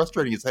was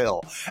frustrating as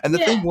hell. And the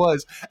thing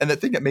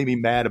that made me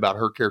mad about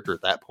her character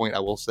at that point, I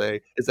will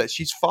say, is that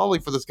she's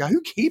falling for this guy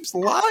who keeps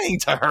lying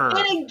to her.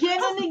 And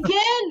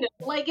again.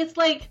 Like, it's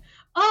like,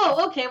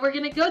 oh, okay, we're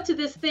going to go to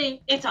this thing.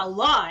 It's a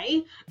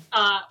lie.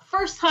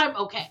 First time,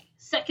 okay.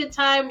 Second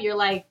time, you're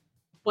like,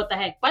 what the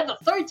heck? By the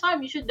third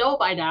time, you should know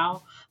by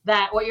now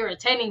that what you're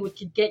attending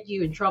could get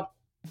you in trouble.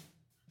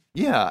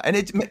 Yeah, and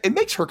it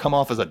makes her come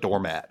off as a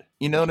doormat.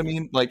 You know what I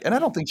mean? Like, and I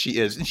don't think she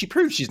is. And she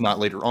proves she's not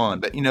later on.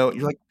 But, you're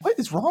like, what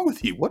is wrong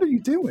with you? What are you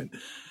doing?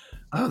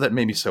 Oh, that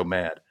made me so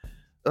mad.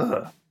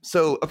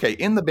 So, okay,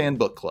 in the band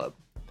book club.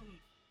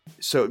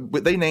 So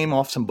they name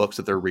off some books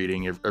that they're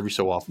reading. Every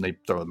so often they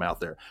throw them out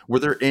there. Were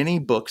there any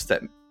books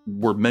that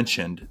were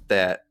mentioned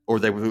that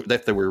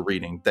they were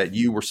reading that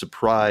you were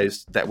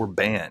surprised that were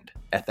banned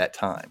at that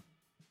time?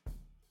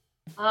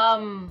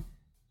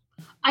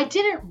 I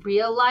didn't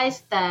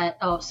realize that.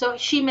 Oh, so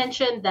she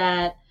mentioned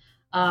that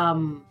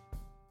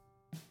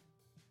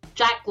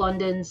Jack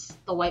London's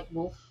The White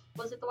Wolf.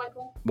 Was it The White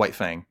Wolf? White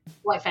Fang.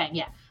 White Fang,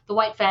 yeah. The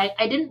White Fang.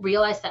 I didn't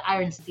realize that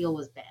Iron Steel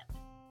was banned.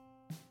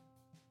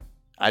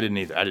 I didn't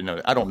either. I didn't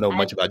know. I don't know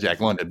much about Jack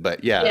London,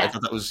 but yeah. I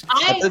thought that was.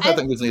 I thought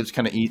it was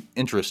kind of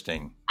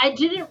interesting. I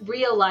didn't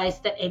realize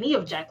that any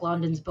of Jack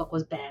London's book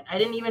was banned. I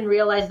didn't even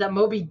realize that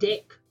Moby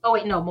Dick. Oh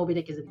wait, no, Moby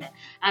Dick isn't banned.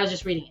 I was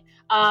just reading it.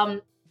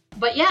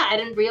 But yeah, I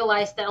didn't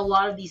realize that a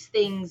lot of these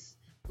things,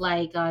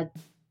 like,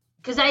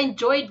 because I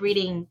enjoyed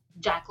reading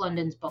Jack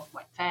London's book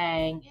White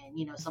Fang,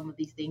 and some of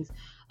these things.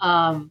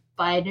 But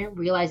I didn't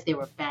realize they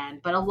were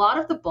banned. But a lot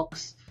of the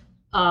books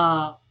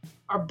are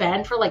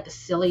banned for like the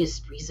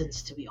silliest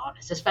reasons, to be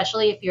honest.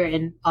 Especially if you're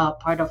in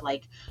part of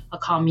like a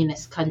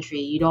communist country,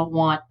 you don't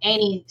want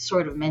any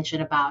sort of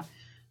mention about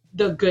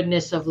the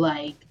goodness of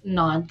like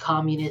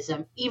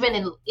non-communism,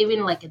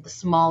 even like in the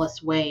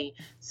smallest way.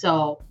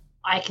 So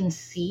I can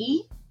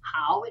see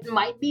how it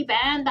might be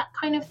banned, that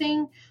kind of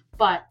thing.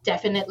 But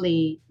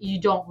definitely,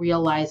 you don't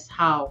realize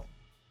how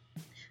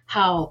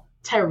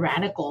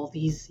tyrannical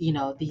these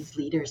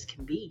leaders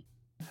can be.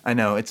 I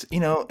know it's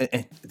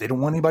they don't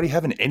want anybody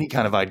having any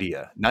kind of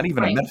idea, not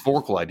even a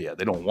metaphorical idea.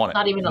 They don't want it,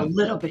 not even a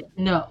little bit.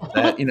 No,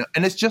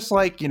 and it's just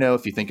like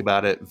if you think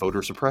about it,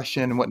 voter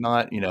suppression and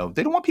whatnot. They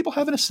don't want people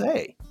having a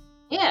say.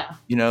 Yeah,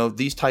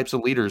 these types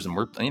of leaders, and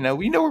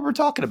we know what we're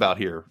talking about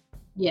here.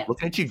 Yeah,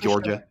 looking at you,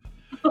 Georgia.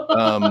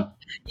 Sure.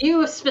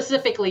 You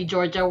specifically,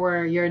 Georgia,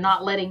 where you're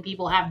not letting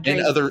people have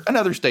drinks. And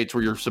other states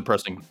where you're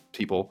suppressing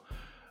people.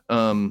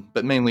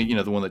 But mainly,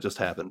 the one that just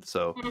happened.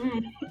 So,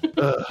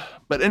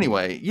 but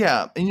anyway,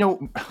 yeah.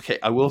 And, okay,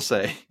 I will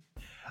say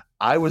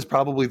I was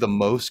probably the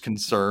most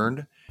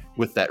concerned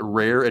with that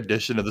rare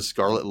edition of the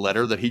Scarlet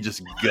Letter that he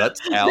just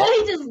guts out.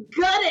 That he just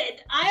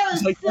gutted. I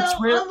was like, that's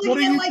rare. What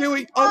are you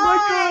doing? Why? Oh my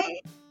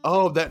God.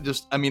 Oh, that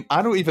just,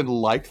 I don't even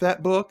like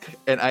that book.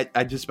 And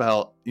I just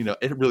felt,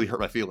 it really hurt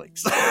my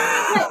feelings.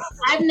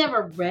 I've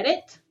never read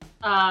it,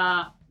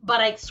 but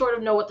I sort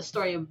of know what the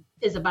story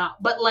is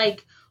about. But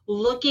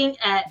looking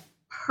at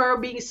her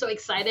being so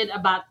excited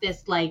about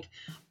this,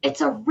 it's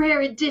a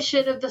rare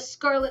edition of the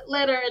Scarlet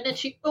Letter, and then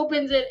she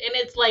opens it and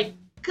it's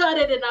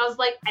gutted, and I was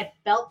like, I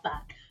felt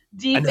that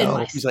deep in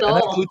my soul.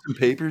 And I put some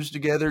papers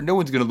together. No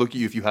one's gonna look at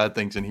you if you had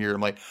things in here. I'm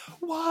like,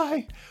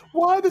 why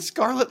the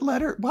Scarlet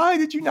Letter? Why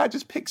did you not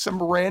just pick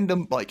some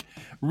random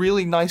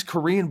really nice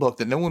Korean book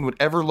that no one would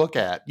ever look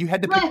at? You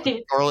had to pick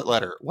the Scarlet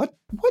Letter. What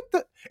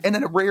the? And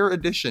then a rare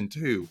edition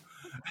too.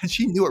 And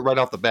she knew it right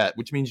off the bat,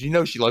 which means she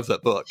loves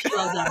that book. She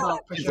loves that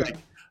book for sure.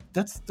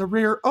 That's the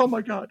rare. Oh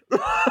my God.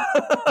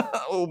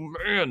 Oh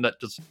man, that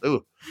just.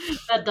 Ugh.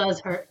 That does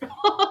hurt.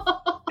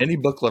 Any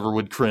book lover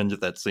would cringe at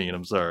that scene.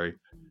 I'm sorry.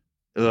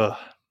 Ugh.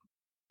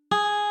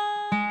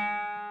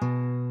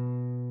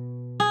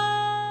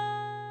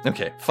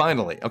 Okay,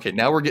 finally. Okay,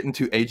 now we're getting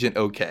to Agent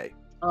OK.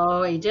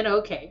 Oh, Agent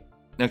OK.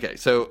 Okay,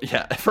 so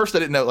yeah, at first I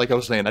didn't know, like I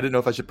was saying, I didn't know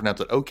if I should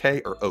pronounce it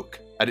OK or Oak.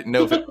 I didn't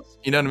know if it was,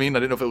 you know what I mean? I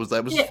didn't know if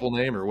that was his full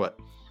name or what.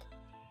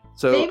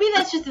 So maybe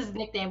that's just his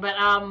nickname, but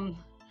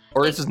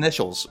or it's his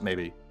initials,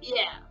 maybe.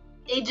 Yeah,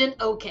 Agent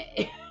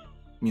OK.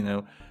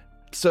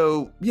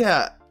 So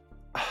yeah,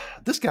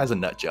 this guy's a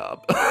nut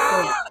job.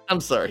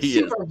 I'm sorry, he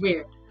super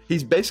weird.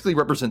 He basically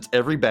represents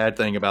every bad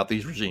thing about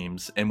these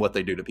regimes and what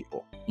they do to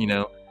people,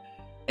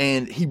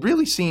 And he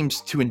really seems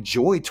to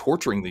enjoy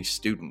torturing these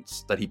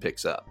students that he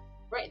picks up.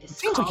 Right. It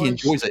seems like he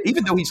enjoys it,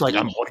 even though he's like,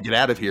 I'm going to get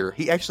out of here.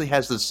 He actually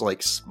has this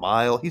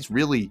smile. He's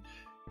really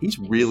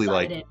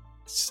excited.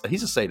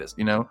 He's a sadist,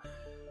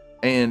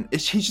 and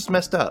he's just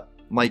messed up.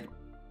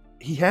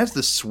 He has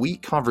this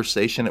sweet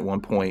conversation at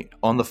one point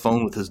on the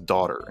phone with his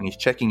daughter, and he's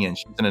checking in.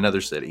 She's in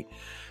another city.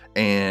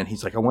 And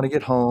he's like, I want to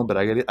get home, but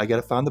I got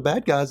to find the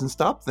bad guys and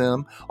stop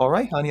them. All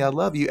right, honey, I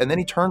love you. And then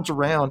he turns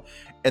around,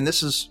 and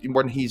this is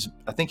when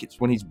I think it's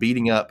when he's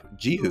beating up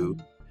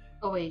Jihu.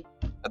 Oh, wait.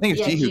 I think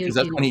it's Jihu, because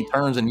that's when he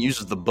turns and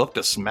uses the book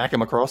to smack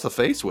him across the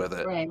face with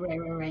it. Right.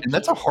 And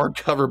that's a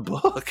hardcover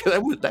book.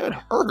 that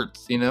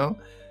hurts,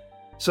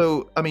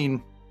 So,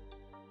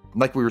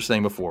 like we were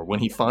saying before, when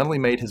he finally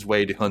made his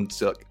way to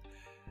Hunsuk,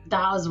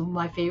 that was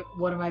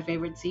one of my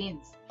favorite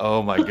scenes.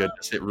 Oh my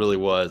goodness, it really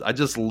was. I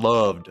just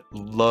loved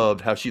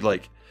how she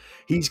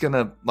he's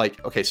gonna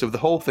okay, so the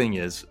whole thing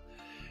is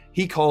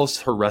he calls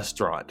her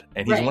restaurant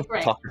and he wants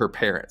to talk to her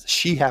parents.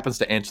 She happens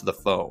to answer the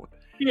phone.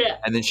 Yeah.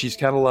 And then she's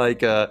kind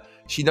of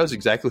she knows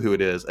exactly who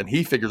it is, and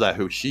he figures out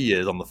who she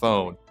is on the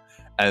phone.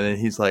 And then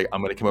he's like,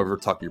 I'm going to come over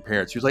and talk to your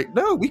parents. She was like,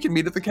 no, we can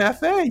meet at the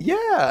cafe.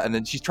 Yeah. And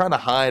then she's trying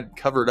to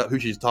cover it up who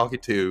she's talking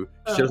to.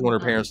 She doesn't want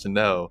her parents to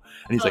know.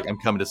 And he's like, I'm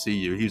coming to see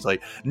you. He's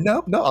like,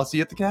 no, I'll see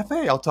you at the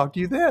cafe. I'll talk to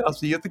you then. I'll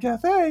see you at the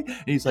cafe.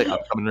 And he's like, I'm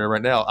coming there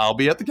right now. I'll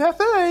be at the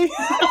cafe.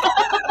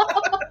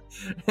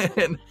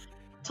 and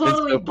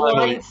totally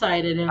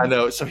blindsided him. I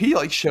know. So he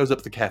shows up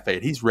at the cafe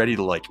and he's ready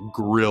to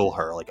grill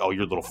her. Oh,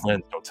 your little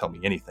friends don't tell me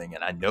anything.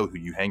 And I know who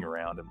you hang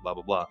around and blah,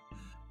 blah, blah.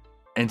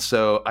 And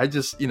so I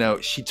just,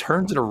 she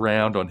turns it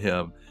around on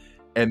him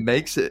and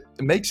makes it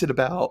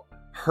about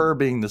her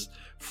being this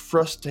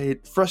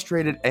frustrated,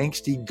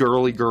 angsty,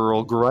 girly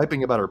girl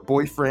griping about her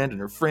boyfriend and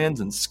her friends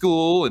in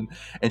school.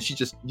 And she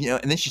just,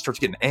 and then she starts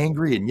getting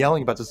angry and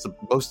yelling about just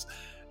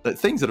the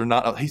things that are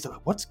not, he's like,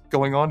 what's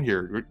going on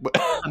here?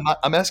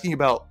 I'm asking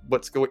about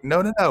what's going,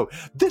 no.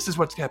 This is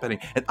what's happening.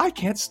 And I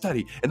can't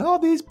study. And all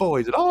these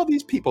boys and all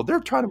these people, they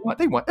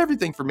want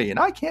everything from me. And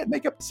I can't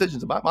make up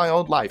decisions about my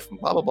own life and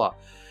blah, blah, blah.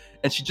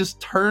 And she just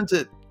turns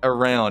it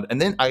around.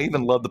 And then I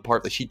even love the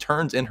part that she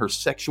turns in her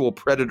sexual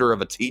predator of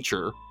a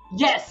teacher.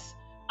 Yes.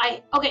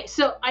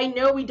 So I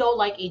know we don't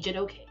like Agent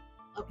OK.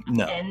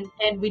 No.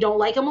 And we don't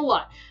like him a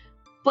lot.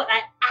 But I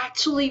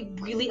actually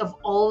really, of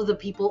all of the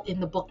people in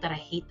the book that I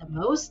hate the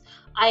most,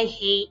 I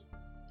hate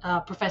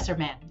Professor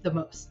Mann the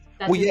most.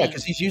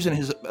 Because he's using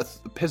his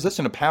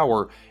position of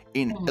power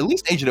in at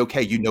least Agent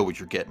OK. You know what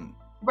you're getting.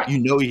 Right. You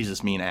know he's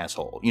this mean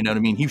asshole. You know what I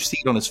mean? You see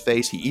it on his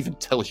face. He even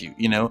tells you,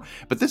 you know.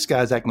 But this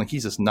guy's acting like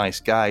he's this nice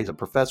guy. He's a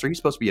professor. He's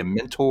supposed to be a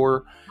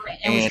mentor. Right.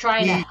 And was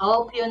trying to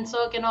help Hyun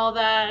Suk and all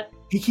that.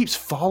 He keeps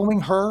following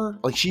her.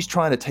 Like, she's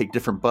trying to take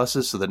different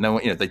buses so that no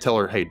one, you know, they tell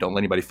her, hey, don't let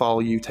anybody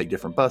follow you. Take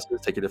different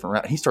buses. Take a different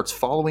route. He starts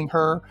following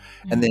her.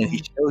 And then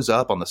he shows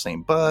up on the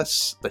same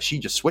bus, but she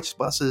just switched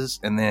buses.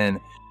 And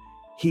then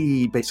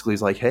he basically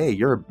is like, hey,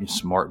 you're a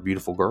smart,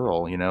 beautiful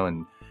girl, you know,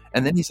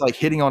 and then he's like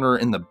hitting on her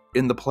in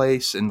the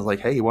place and like,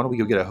 hey, why don't we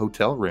go get a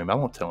hotel room? I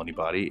won't tell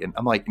anybody. And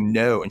I'm like,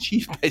 no. And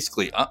she's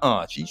basically,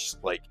 she's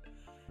like,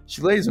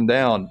 she lays him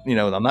down, you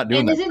know, I'm not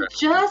doing that. And is it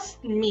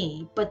just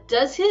me, but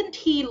doesn't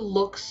he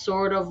look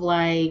sort of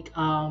like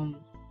from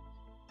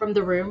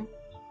The Room?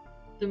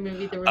 The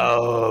movie The Room?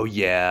 Oh,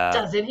 yeah.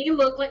 Doesn't he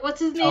look like, what's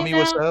his name Tommy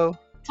now? Wiseau?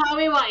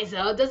 Tommy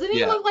Wiseau. Doesn't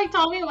he look like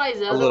Tommy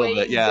Wiseau? A little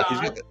bit,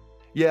 yeah.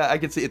 Yeah, I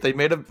can see it. They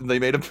made a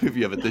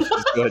movie of it. They should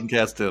just go ahead and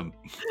cast him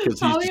because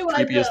he's just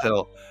creepy as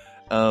hell.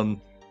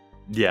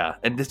 Yeah,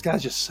 and this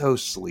guy's just so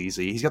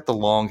sleazy. He's got the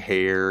long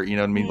hair, you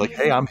know what I mean? Like,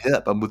 hey, I'm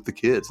hip. I'm with the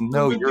kids.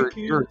 No, you're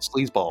a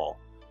sleazeball.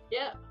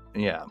 Yeah.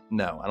 Yeah,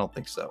 no, I don't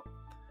think so.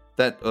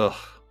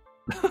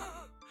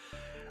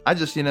 I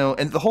just, you know,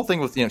 and the whole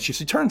thing with, you know, she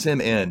turns him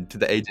in to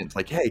the agent,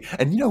 like, hey,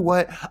 and you know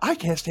what? I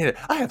can't stand it.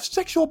 I have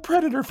sexual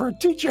predator for a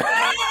teacher.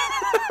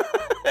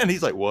 And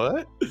he's like,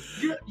 what?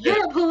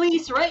 You're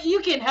police, right? You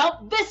can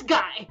help this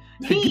guy.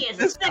 He is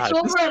a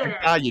sexual predator.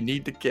 Guy you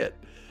need to get.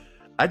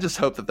 I just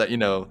hope that, you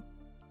know,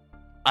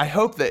 I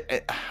hope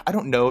that, I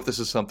don't know if this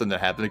is something that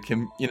happened to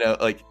Kim, you know,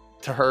 like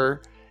to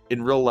her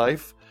in real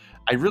life.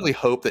 I really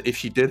hope that if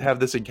she did have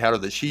this encounter,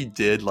 that she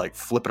did like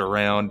flip it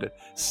around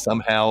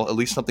somehow, at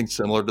least something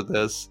similar to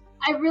this.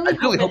 I really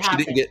hope she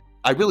didn't get.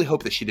 I really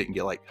hope that she didn't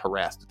get like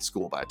harassed at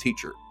school by a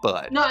teacher.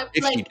 But no,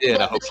 if like, she did,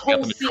 I hope she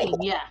got them in trouble.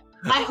 Yeah,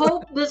 I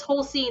hope this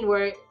whole scene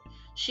where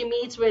she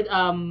meets with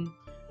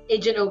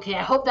Agent OK.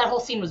 I hope that whole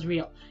scene was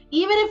real.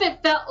 Even if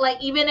it felt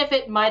like, even if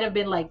it might have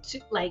been like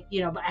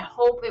you know, but I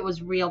hope it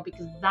was real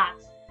because that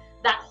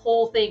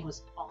whole thing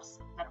was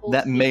awesome.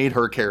 That made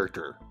her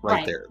character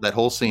right there. That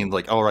whole scene,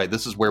 like, all right,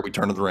 this is where we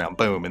turn it around.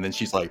 Boom. And then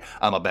she's like,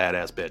 I'm a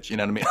badass bitch. You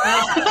know what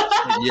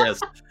I mean?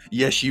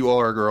 Yes, you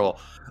are, girl.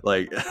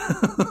 Like,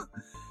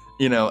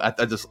 you know,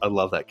 I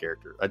love that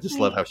character. I just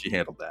love how she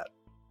handled that.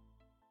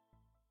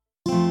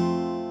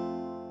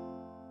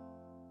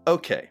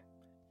 Okay.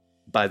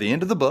 By the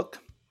end of the book,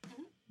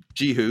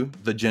 Jihu,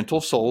 the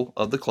gentle soul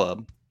of the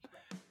club,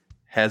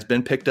 has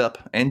been picked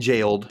up and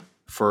jailed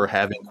for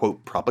having,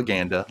 quote,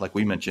 propaganda, like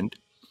we mentioned,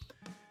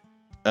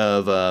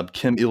 of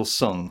Kim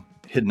Il-sung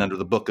hidden under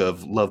the book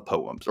of love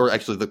poems, or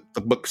actually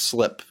the book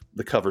slip,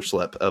 the cover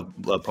slip of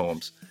love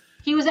poems.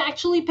 He was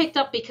actually picked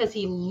up because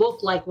he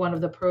looked like one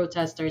of the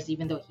protesters,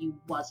 even though he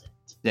wasn't.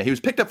 Yeah, he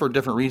was picked up for a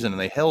different reason, and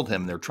they held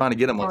him. They were trying to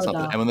get him on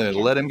something. And when they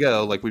let him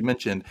go, like we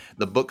mentioned,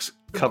 the book's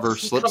cover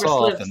slips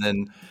off, and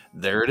then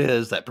there it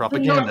is, that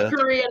propaganda. The North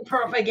Korean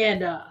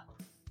propaganda.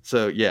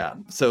 So, yeah.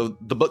 So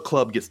the book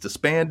club gets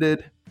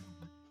disbanded.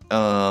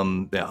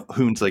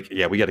 Hoon's like,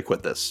 yeah, we got to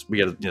quit this. We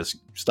got to just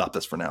stop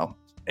this for now.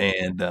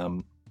 And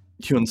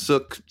Hyun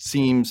Suk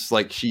seems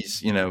like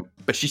she's, you know,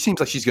 but she seems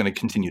like she's going to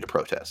continue to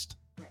protest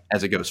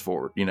as it goes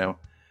forward, you know.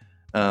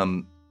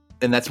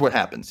 And that's what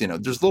happens. You know,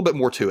 there's a little bit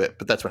more to it,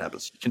 but that's what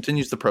happens. She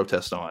continues to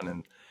protest on.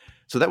 And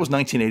so that was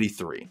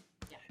 1983.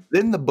 Yeah.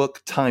 Then the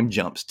book time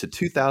jumps to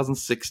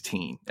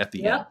 2016 at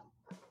the end.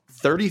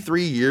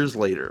 33 years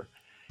later,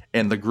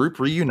 and the group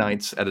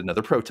reunites at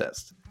another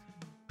protest.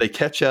 They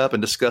catch up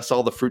and discuss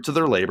all the fruits of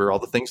their labor, all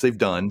the things they've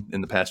done in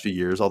the past few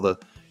years, all the,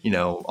 you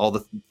know, all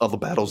the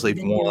battles they've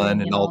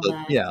won, and all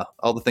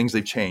the things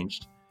they've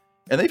changed.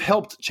 And they've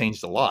helped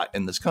change a lot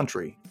in this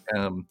country.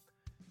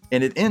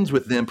 And it ends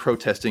with them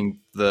protesting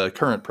the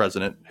current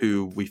president,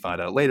 who we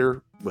find out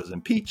later was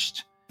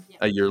impeached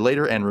a year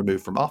later and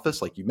removed from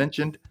office, like you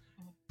mentioned.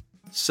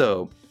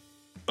 So,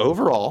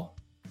 overall,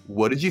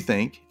 what did you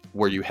think?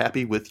 Were you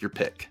happy with your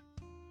pick?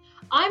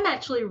 I'm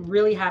actually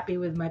really happy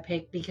with my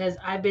pick because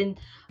I've been,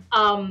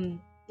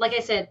 like I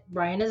said,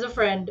 Brian is a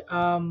friend,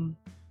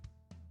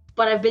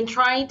 but I've been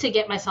trying to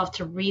get myself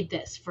to read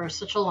this for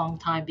such a long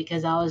time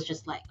because I was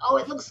just like, oh,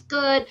 it looks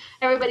good.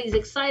 Everybody's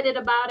excited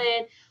about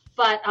it.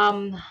 But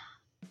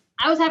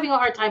I was having a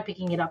hard time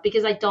picking it up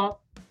because I don't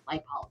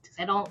like politics.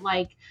 I don't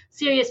like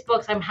serious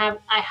books. I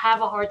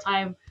have a hard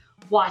time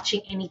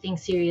watching anything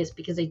serious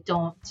because I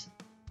don't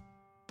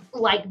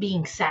like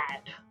being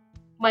sad.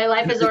 My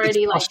life is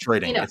already it's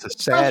frustrating. You know, it's a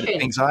sad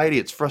anxiety.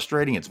 It's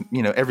frustrating. It's,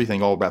 you know,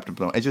 everything all wrapped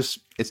up in it.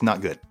 It's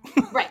not good.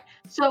 Right.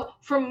 So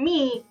for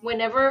me,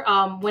 whenever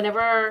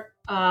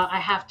I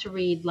have to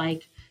read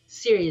like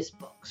serious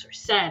books or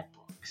sad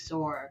books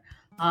or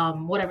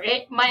whatever,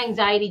 my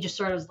anxiety just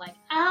sort of was like,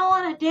 I don't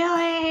want to do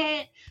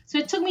it. So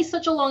it took me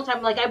such a long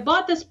time. Like I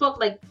bought this book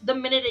like the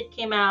minute it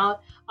came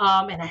out,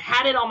 and I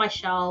had it on my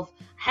shelf.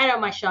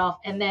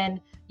 And then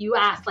you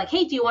asked like,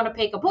 hey, do you want to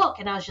pick a book?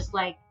 And I was just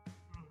like,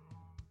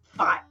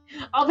 fine,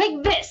 I'll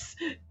pick this.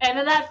 And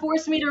then that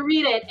forced me to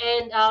read it.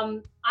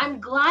 And I'm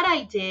glad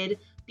I did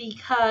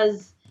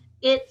because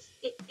it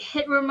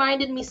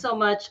reminded me so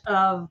much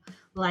of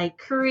like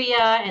Korea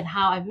and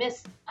how I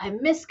miss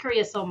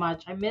Korea so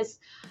much. I miss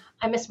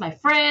my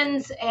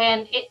friends,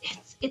 and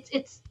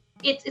it's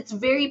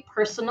very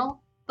personal.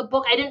 The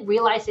book, I didn't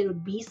realize it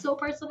would be so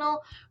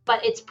personal,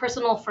 but it's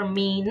personal for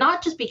me,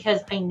 not just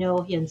because I know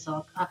Hyun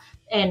Suk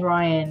and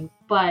Ryan,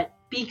 but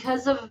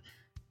because of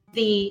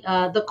the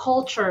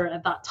culture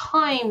at that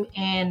time,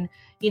 and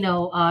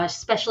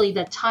especially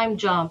the time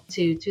jump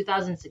to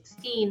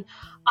 2016.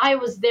 I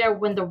was there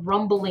when the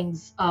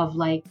rumblings of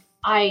like,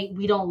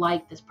 we don't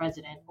like this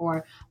president,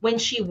 or when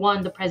she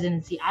won the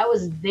presidency. I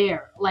was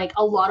there. Like,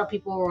 a lot of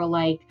people were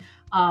like,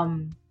 a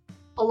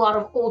lot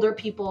of older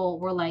people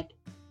were like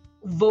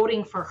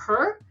voting for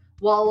her,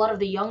 while a lot of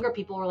the younger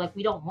people were like,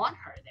 we don't want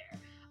her there.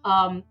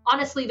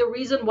 Honestly, the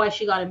reason why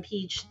she got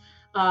impeached,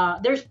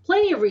 there's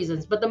plenty of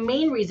reasons, but the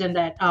main reason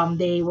that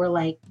they were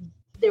like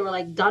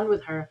done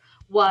with her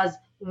was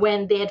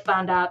when they had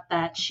found out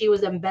that she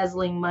was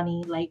embezzling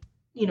money, like,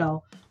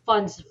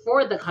 funds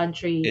for the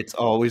country. It's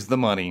always the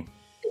money.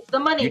 It's the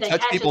money You that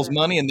touch catches people's her.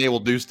 money and they will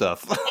do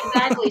stuff.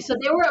 Exactly. So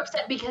they were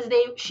upset because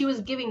she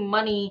was giving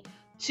money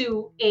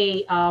to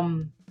a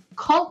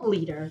cult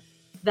leader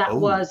that Oh.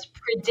 was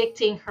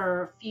predicting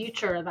her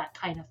future, that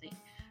kind of thing.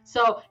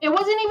 So it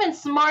wasn't even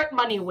smart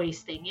money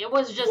wasting. It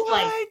was just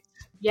like, What?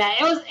 yeah,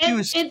 He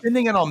was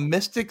spending it on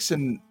mystics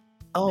and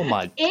oh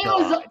my it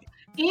god.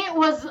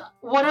 was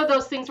one of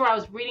those things where I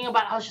was reading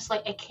about. I was just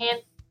like, I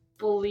can't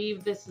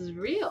believe this is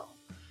real.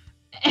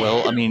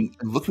 Well, I mean,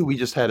 look who we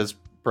just had as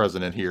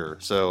president here.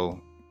 So,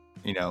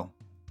 Well,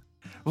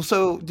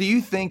 so do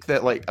you think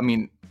that, like, I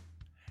mean,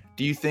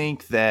 do you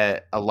think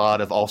that a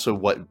lot of also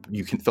what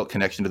you can felt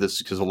connection to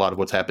this because a lot of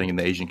what's happening in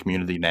the Asian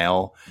community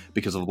now,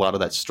 because of a lot of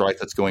that strife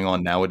that's going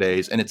on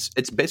nowadays, and it's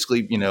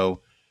basically,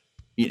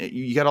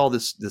 you got all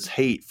this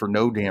hate for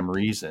no damn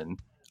reason.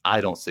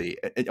 I don't see.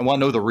 I want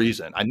to know the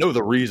reason. I know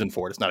the reason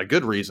for it. It's not a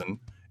good reason.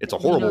 It's a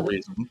horrible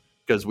reason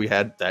because we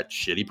had that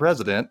shitty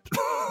president.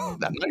 I'm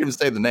not going to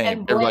say the name.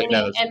 And Everybody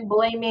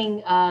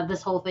blaming knows.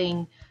 this whole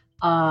thing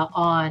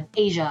on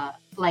Asia,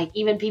 like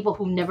even people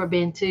who've never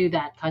been to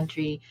that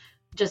country,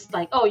 just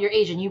like, oh, you're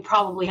Asian, you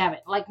probably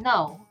haven't. Like,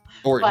 no.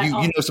 Or But, you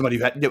know somebody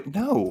who had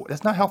no.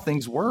 That's not how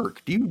things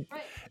work. right.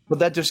 But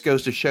that just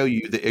goes to show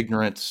you the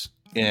ignorance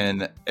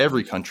in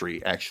every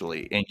country,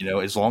 actually. And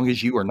as long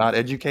as you are not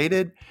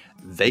educated,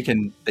 they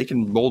can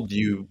mold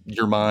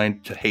your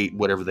mind to hate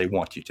whatever they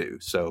want you to.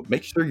 So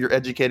make sure you're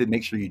educated.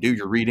 Make sure you do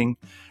your reading.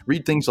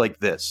 Read things like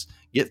this.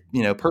 Get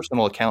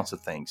personal accounts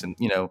of things. And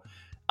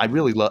I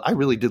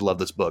really did love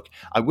this book.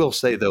 I will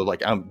say though,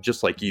 like I'm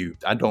just like you.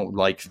 I don't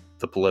like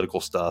the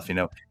political stuff.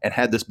 And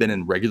had this been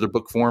in regular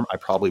book form, I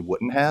probably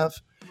wouldn't have.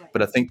 Right.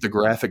 But I think the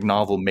graphic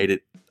novel made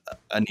it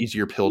an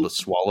easier pill to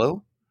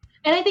swallow.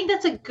 And I think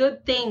that's a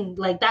good thing.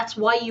 Like, that's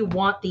why you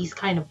want these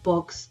kind of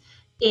books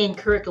in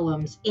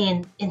curriculums,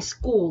 in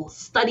schools.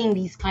 Studying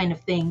these kind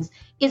of things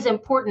is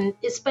important,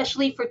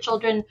 especially for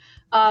children,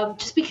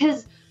 just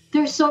because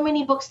there's so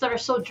many books that are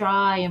so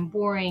dry and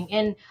boring.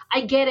 And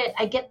I get it.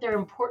 I get their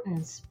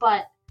importance.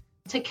 But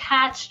to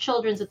catch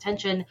children's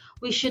attention,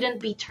 we shouldn't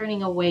be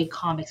turning away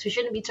comics. We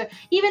shouldn't be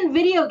even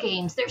video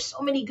games. There's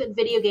so many good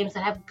video games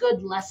that have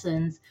good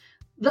lessons.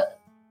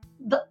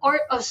 The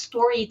art of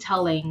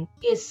storytelling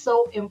is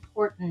so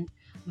important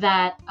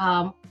that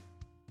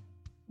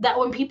that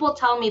when people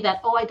tell me that,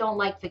 oh, I don't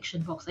like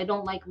fiction books, I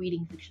don't like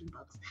reading fiction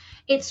books,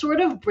 it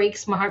sort of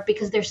breaks my heart,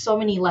 because there's so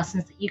many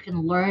lessons that you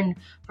can learn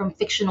from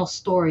fictional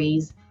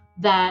stories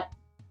that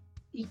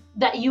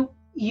you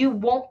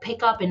won't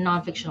pick up in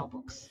non-fictional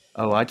books.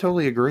 Oh, I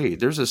totally agree.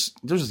 There's this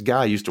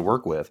guy I used to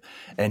work with,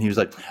 and he was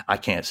like, I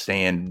can't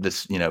stand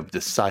this,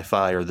 this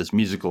sci-fi or this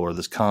musical or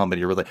this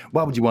comedy, or like,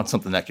 why would you want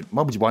something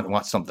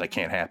that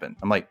can't happen?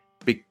 I'm like,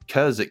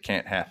 because it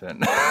can't happen.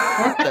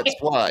 That's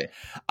why.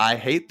 I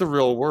hate the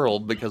real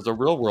world because the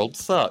real world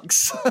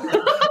sucks.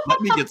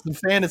 Let me get some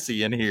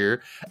fantasy in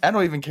here. I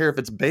don't even care if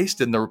it's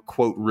based in the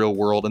quote real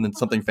world and then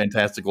something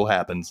fantastical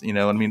happens.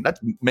 I mean,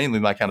 that's mainly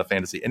my kind of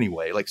fantasy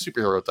anyway, like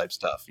superhero type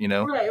stuff,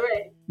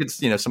 Right.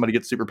 It's, somebody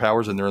gets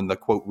superpowers and they're in the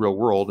quote real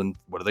world, and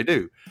what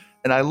do?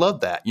 And I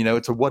love that.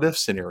 It's a what if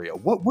scenario.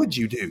 What would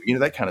you do?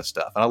 That kind of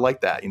stuff. And I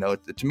like that.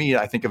 To me,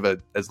 I think of it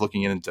as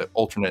looking into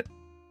alternate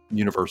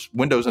universe,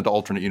 windows into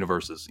alternate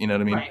universes. You know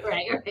what I mean?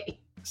 Right.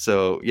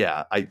 So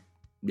yeah. I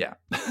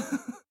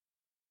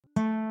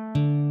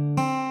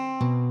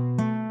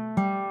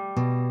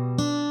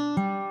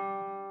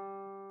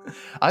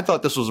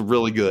thought this was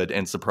really good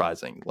and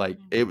surprising. Like,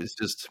 it was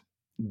just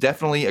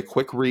definitely a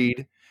quick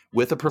read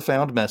with a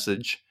profound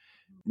message.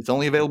 It's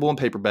only available in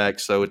paperback,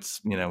 so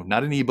it's,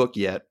 not an ebook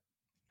yet.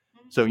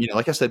 So,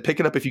 like I said, pick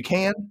it up if you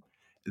can.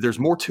 There's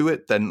more to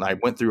it than I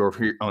went through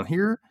on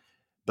here.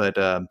 But,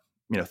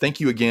 thank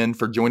you again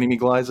for joining me,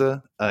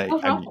 Glyza.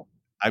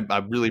 I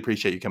really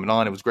appreciate you coming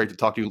on. It was great to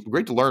talk to you.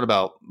 Great to learn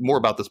more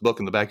about this book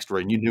and the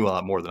backstory. And you knew a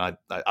lot more than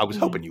I was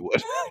hoping you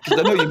would. Because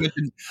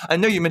I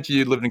know you mentioned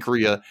you lived in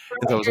Korea,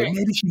 and so I was like,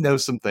 maybe she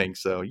knows some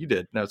things. So you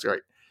did. No, it's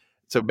great.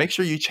 So make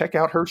sure you check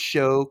out her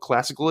show,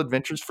 Classical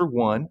Adventures for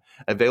One,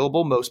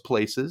 available most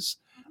places.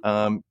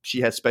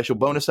 She has special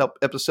bonus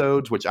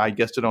episodes, which I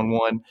guested on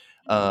one,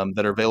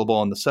 that are available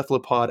on the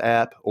Cephalopod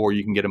app, or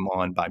you can get them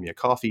on Buy Me a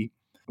Coffee.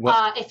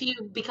 If you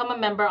become a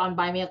member on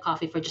Buy Me a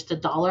Coffee for just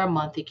 $1 a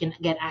month, you can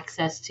get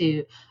access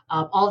to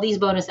all these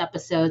bonus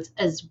episodes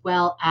as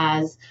well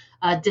as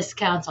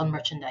discounts on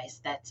merchandise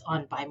that's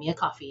on Buy Me a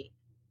Coffee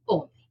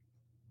only.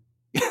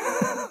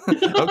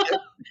 Okay,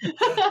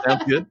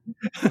 sounds good.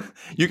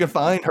 You can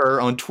find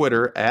her on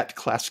Twitter at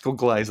Classical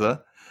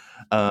Gliza.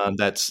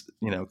 That's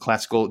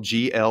Classical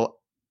Glaiza.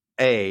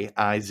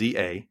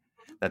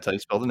 That's how you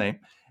spell the name.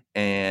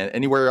 And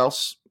anywhere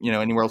else you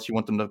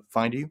want them to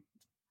find you?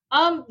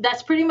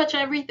 That's pretty much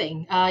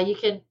everything. You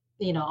can,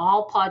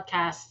 all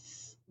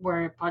podcasts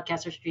where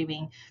podcasts are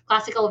streaming.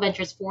 Classical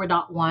Adventures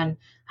 4.1,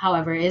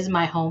 however, is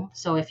my home.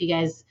 So if you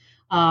guys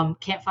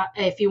can't find,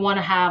 if you want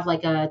to have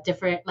like a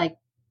different, like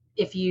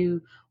if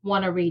you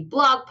want to read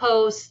blog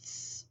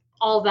posts,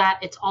 all that,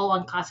 it's all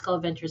on Classical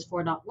Adventures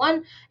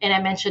 4.1. And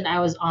I mentioned I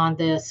was on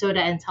the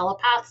Soda and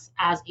Telepaths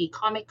as a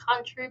comic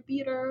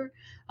contributor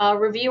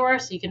reviewer,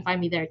 so you can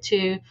find me there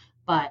too.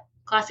 But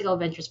Classical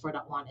Adventures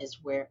 4.1 is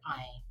where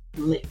I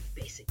live,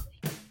 basically.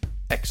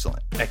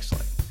 Excellent.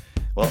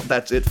 Well,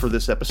 that's it for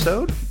this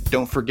episode.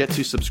 Don't forget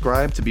to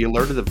subscribe to be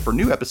alerted for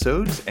new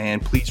episodes,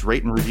 and please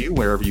rate and review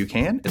wherever you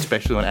can,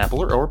 especially on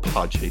Apple or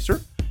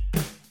Podchaser.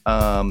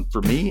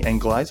 For me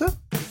and Gliza,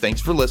 thanks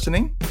for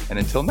listening, and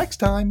until next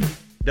time,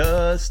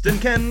 Dustin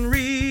can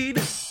read.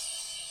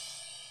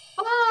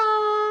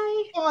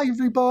 Bye! Bye,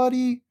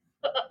 everybody!